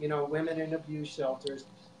only, women in abuse shelters.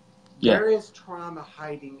 There is trauma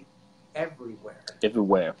hiding everywhere.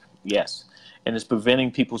 Everywhere, yes. And it's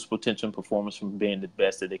preventing people's potential and performance from being the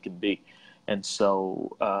best that they can be. And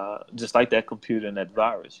so just like that computer and that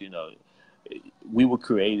virus, we were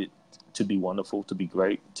created to be wonderful, to be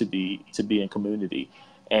great, to be in community.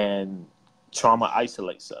 And trauma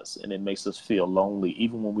isolates us, and it makes us feel lonely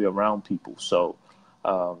even when we're around people. So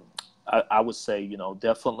I would say,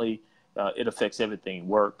 definitely it affects everything: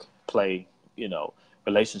 work, play,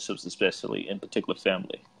 relationships, especially, in particular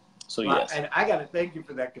family. So yes. And I got to thank you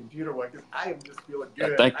for that computer one, because I am just feeling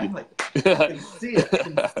good. Thank you. I'm like, I can see it. I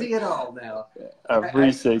can see it all now. I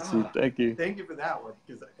appreciate you. Thank you. Thank you for that one.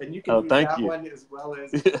 And you can use that one as well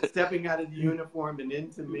as stepping out of the uniform and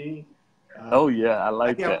into me. I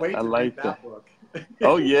like that. I can't wait to read that book.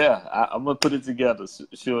 I'm gonna put it together.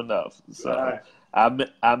 Sure enough. So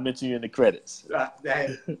I mention you in the credits.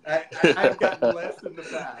 I've gotten less in the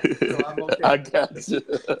past, so I'm okay. I got you.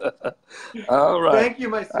 All right. Thank you,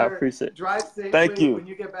 my sir. I appreciate it. Drive safely. Thank you. When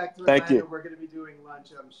you get back to Atlanta, we're going to be doing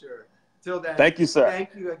lunch, I'm sure. Till then, thank you, sir.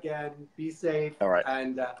 Thank you again. Be safe. All right.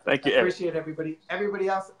 And thank you. Appreciate everybody. Everybody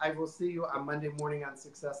else, I will see you on Monday morning on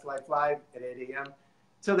Success Life Live at 8 a.m.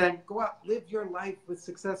 Till then, go out, live your life with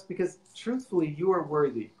success, because truthfully, you are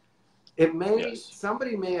worthy.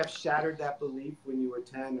 Somebody may have shattered that belief when you were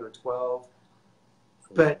 10 or 12,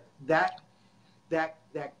 but that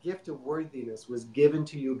gift of worthiness was given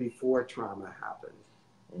to you before trauma happened.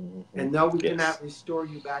 And though we cannot restore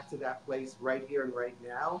you back to that place right here and right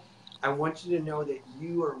now, I want you to know that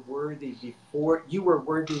you are worthy before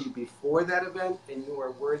that event, and you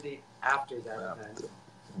are worthy after that event.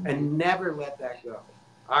 And never let that go.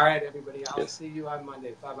 All right, everybody. I'll see you on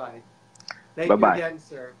Monday. Bye-bye. Thank you again,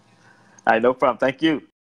 sir. All right, no problem. Thank you.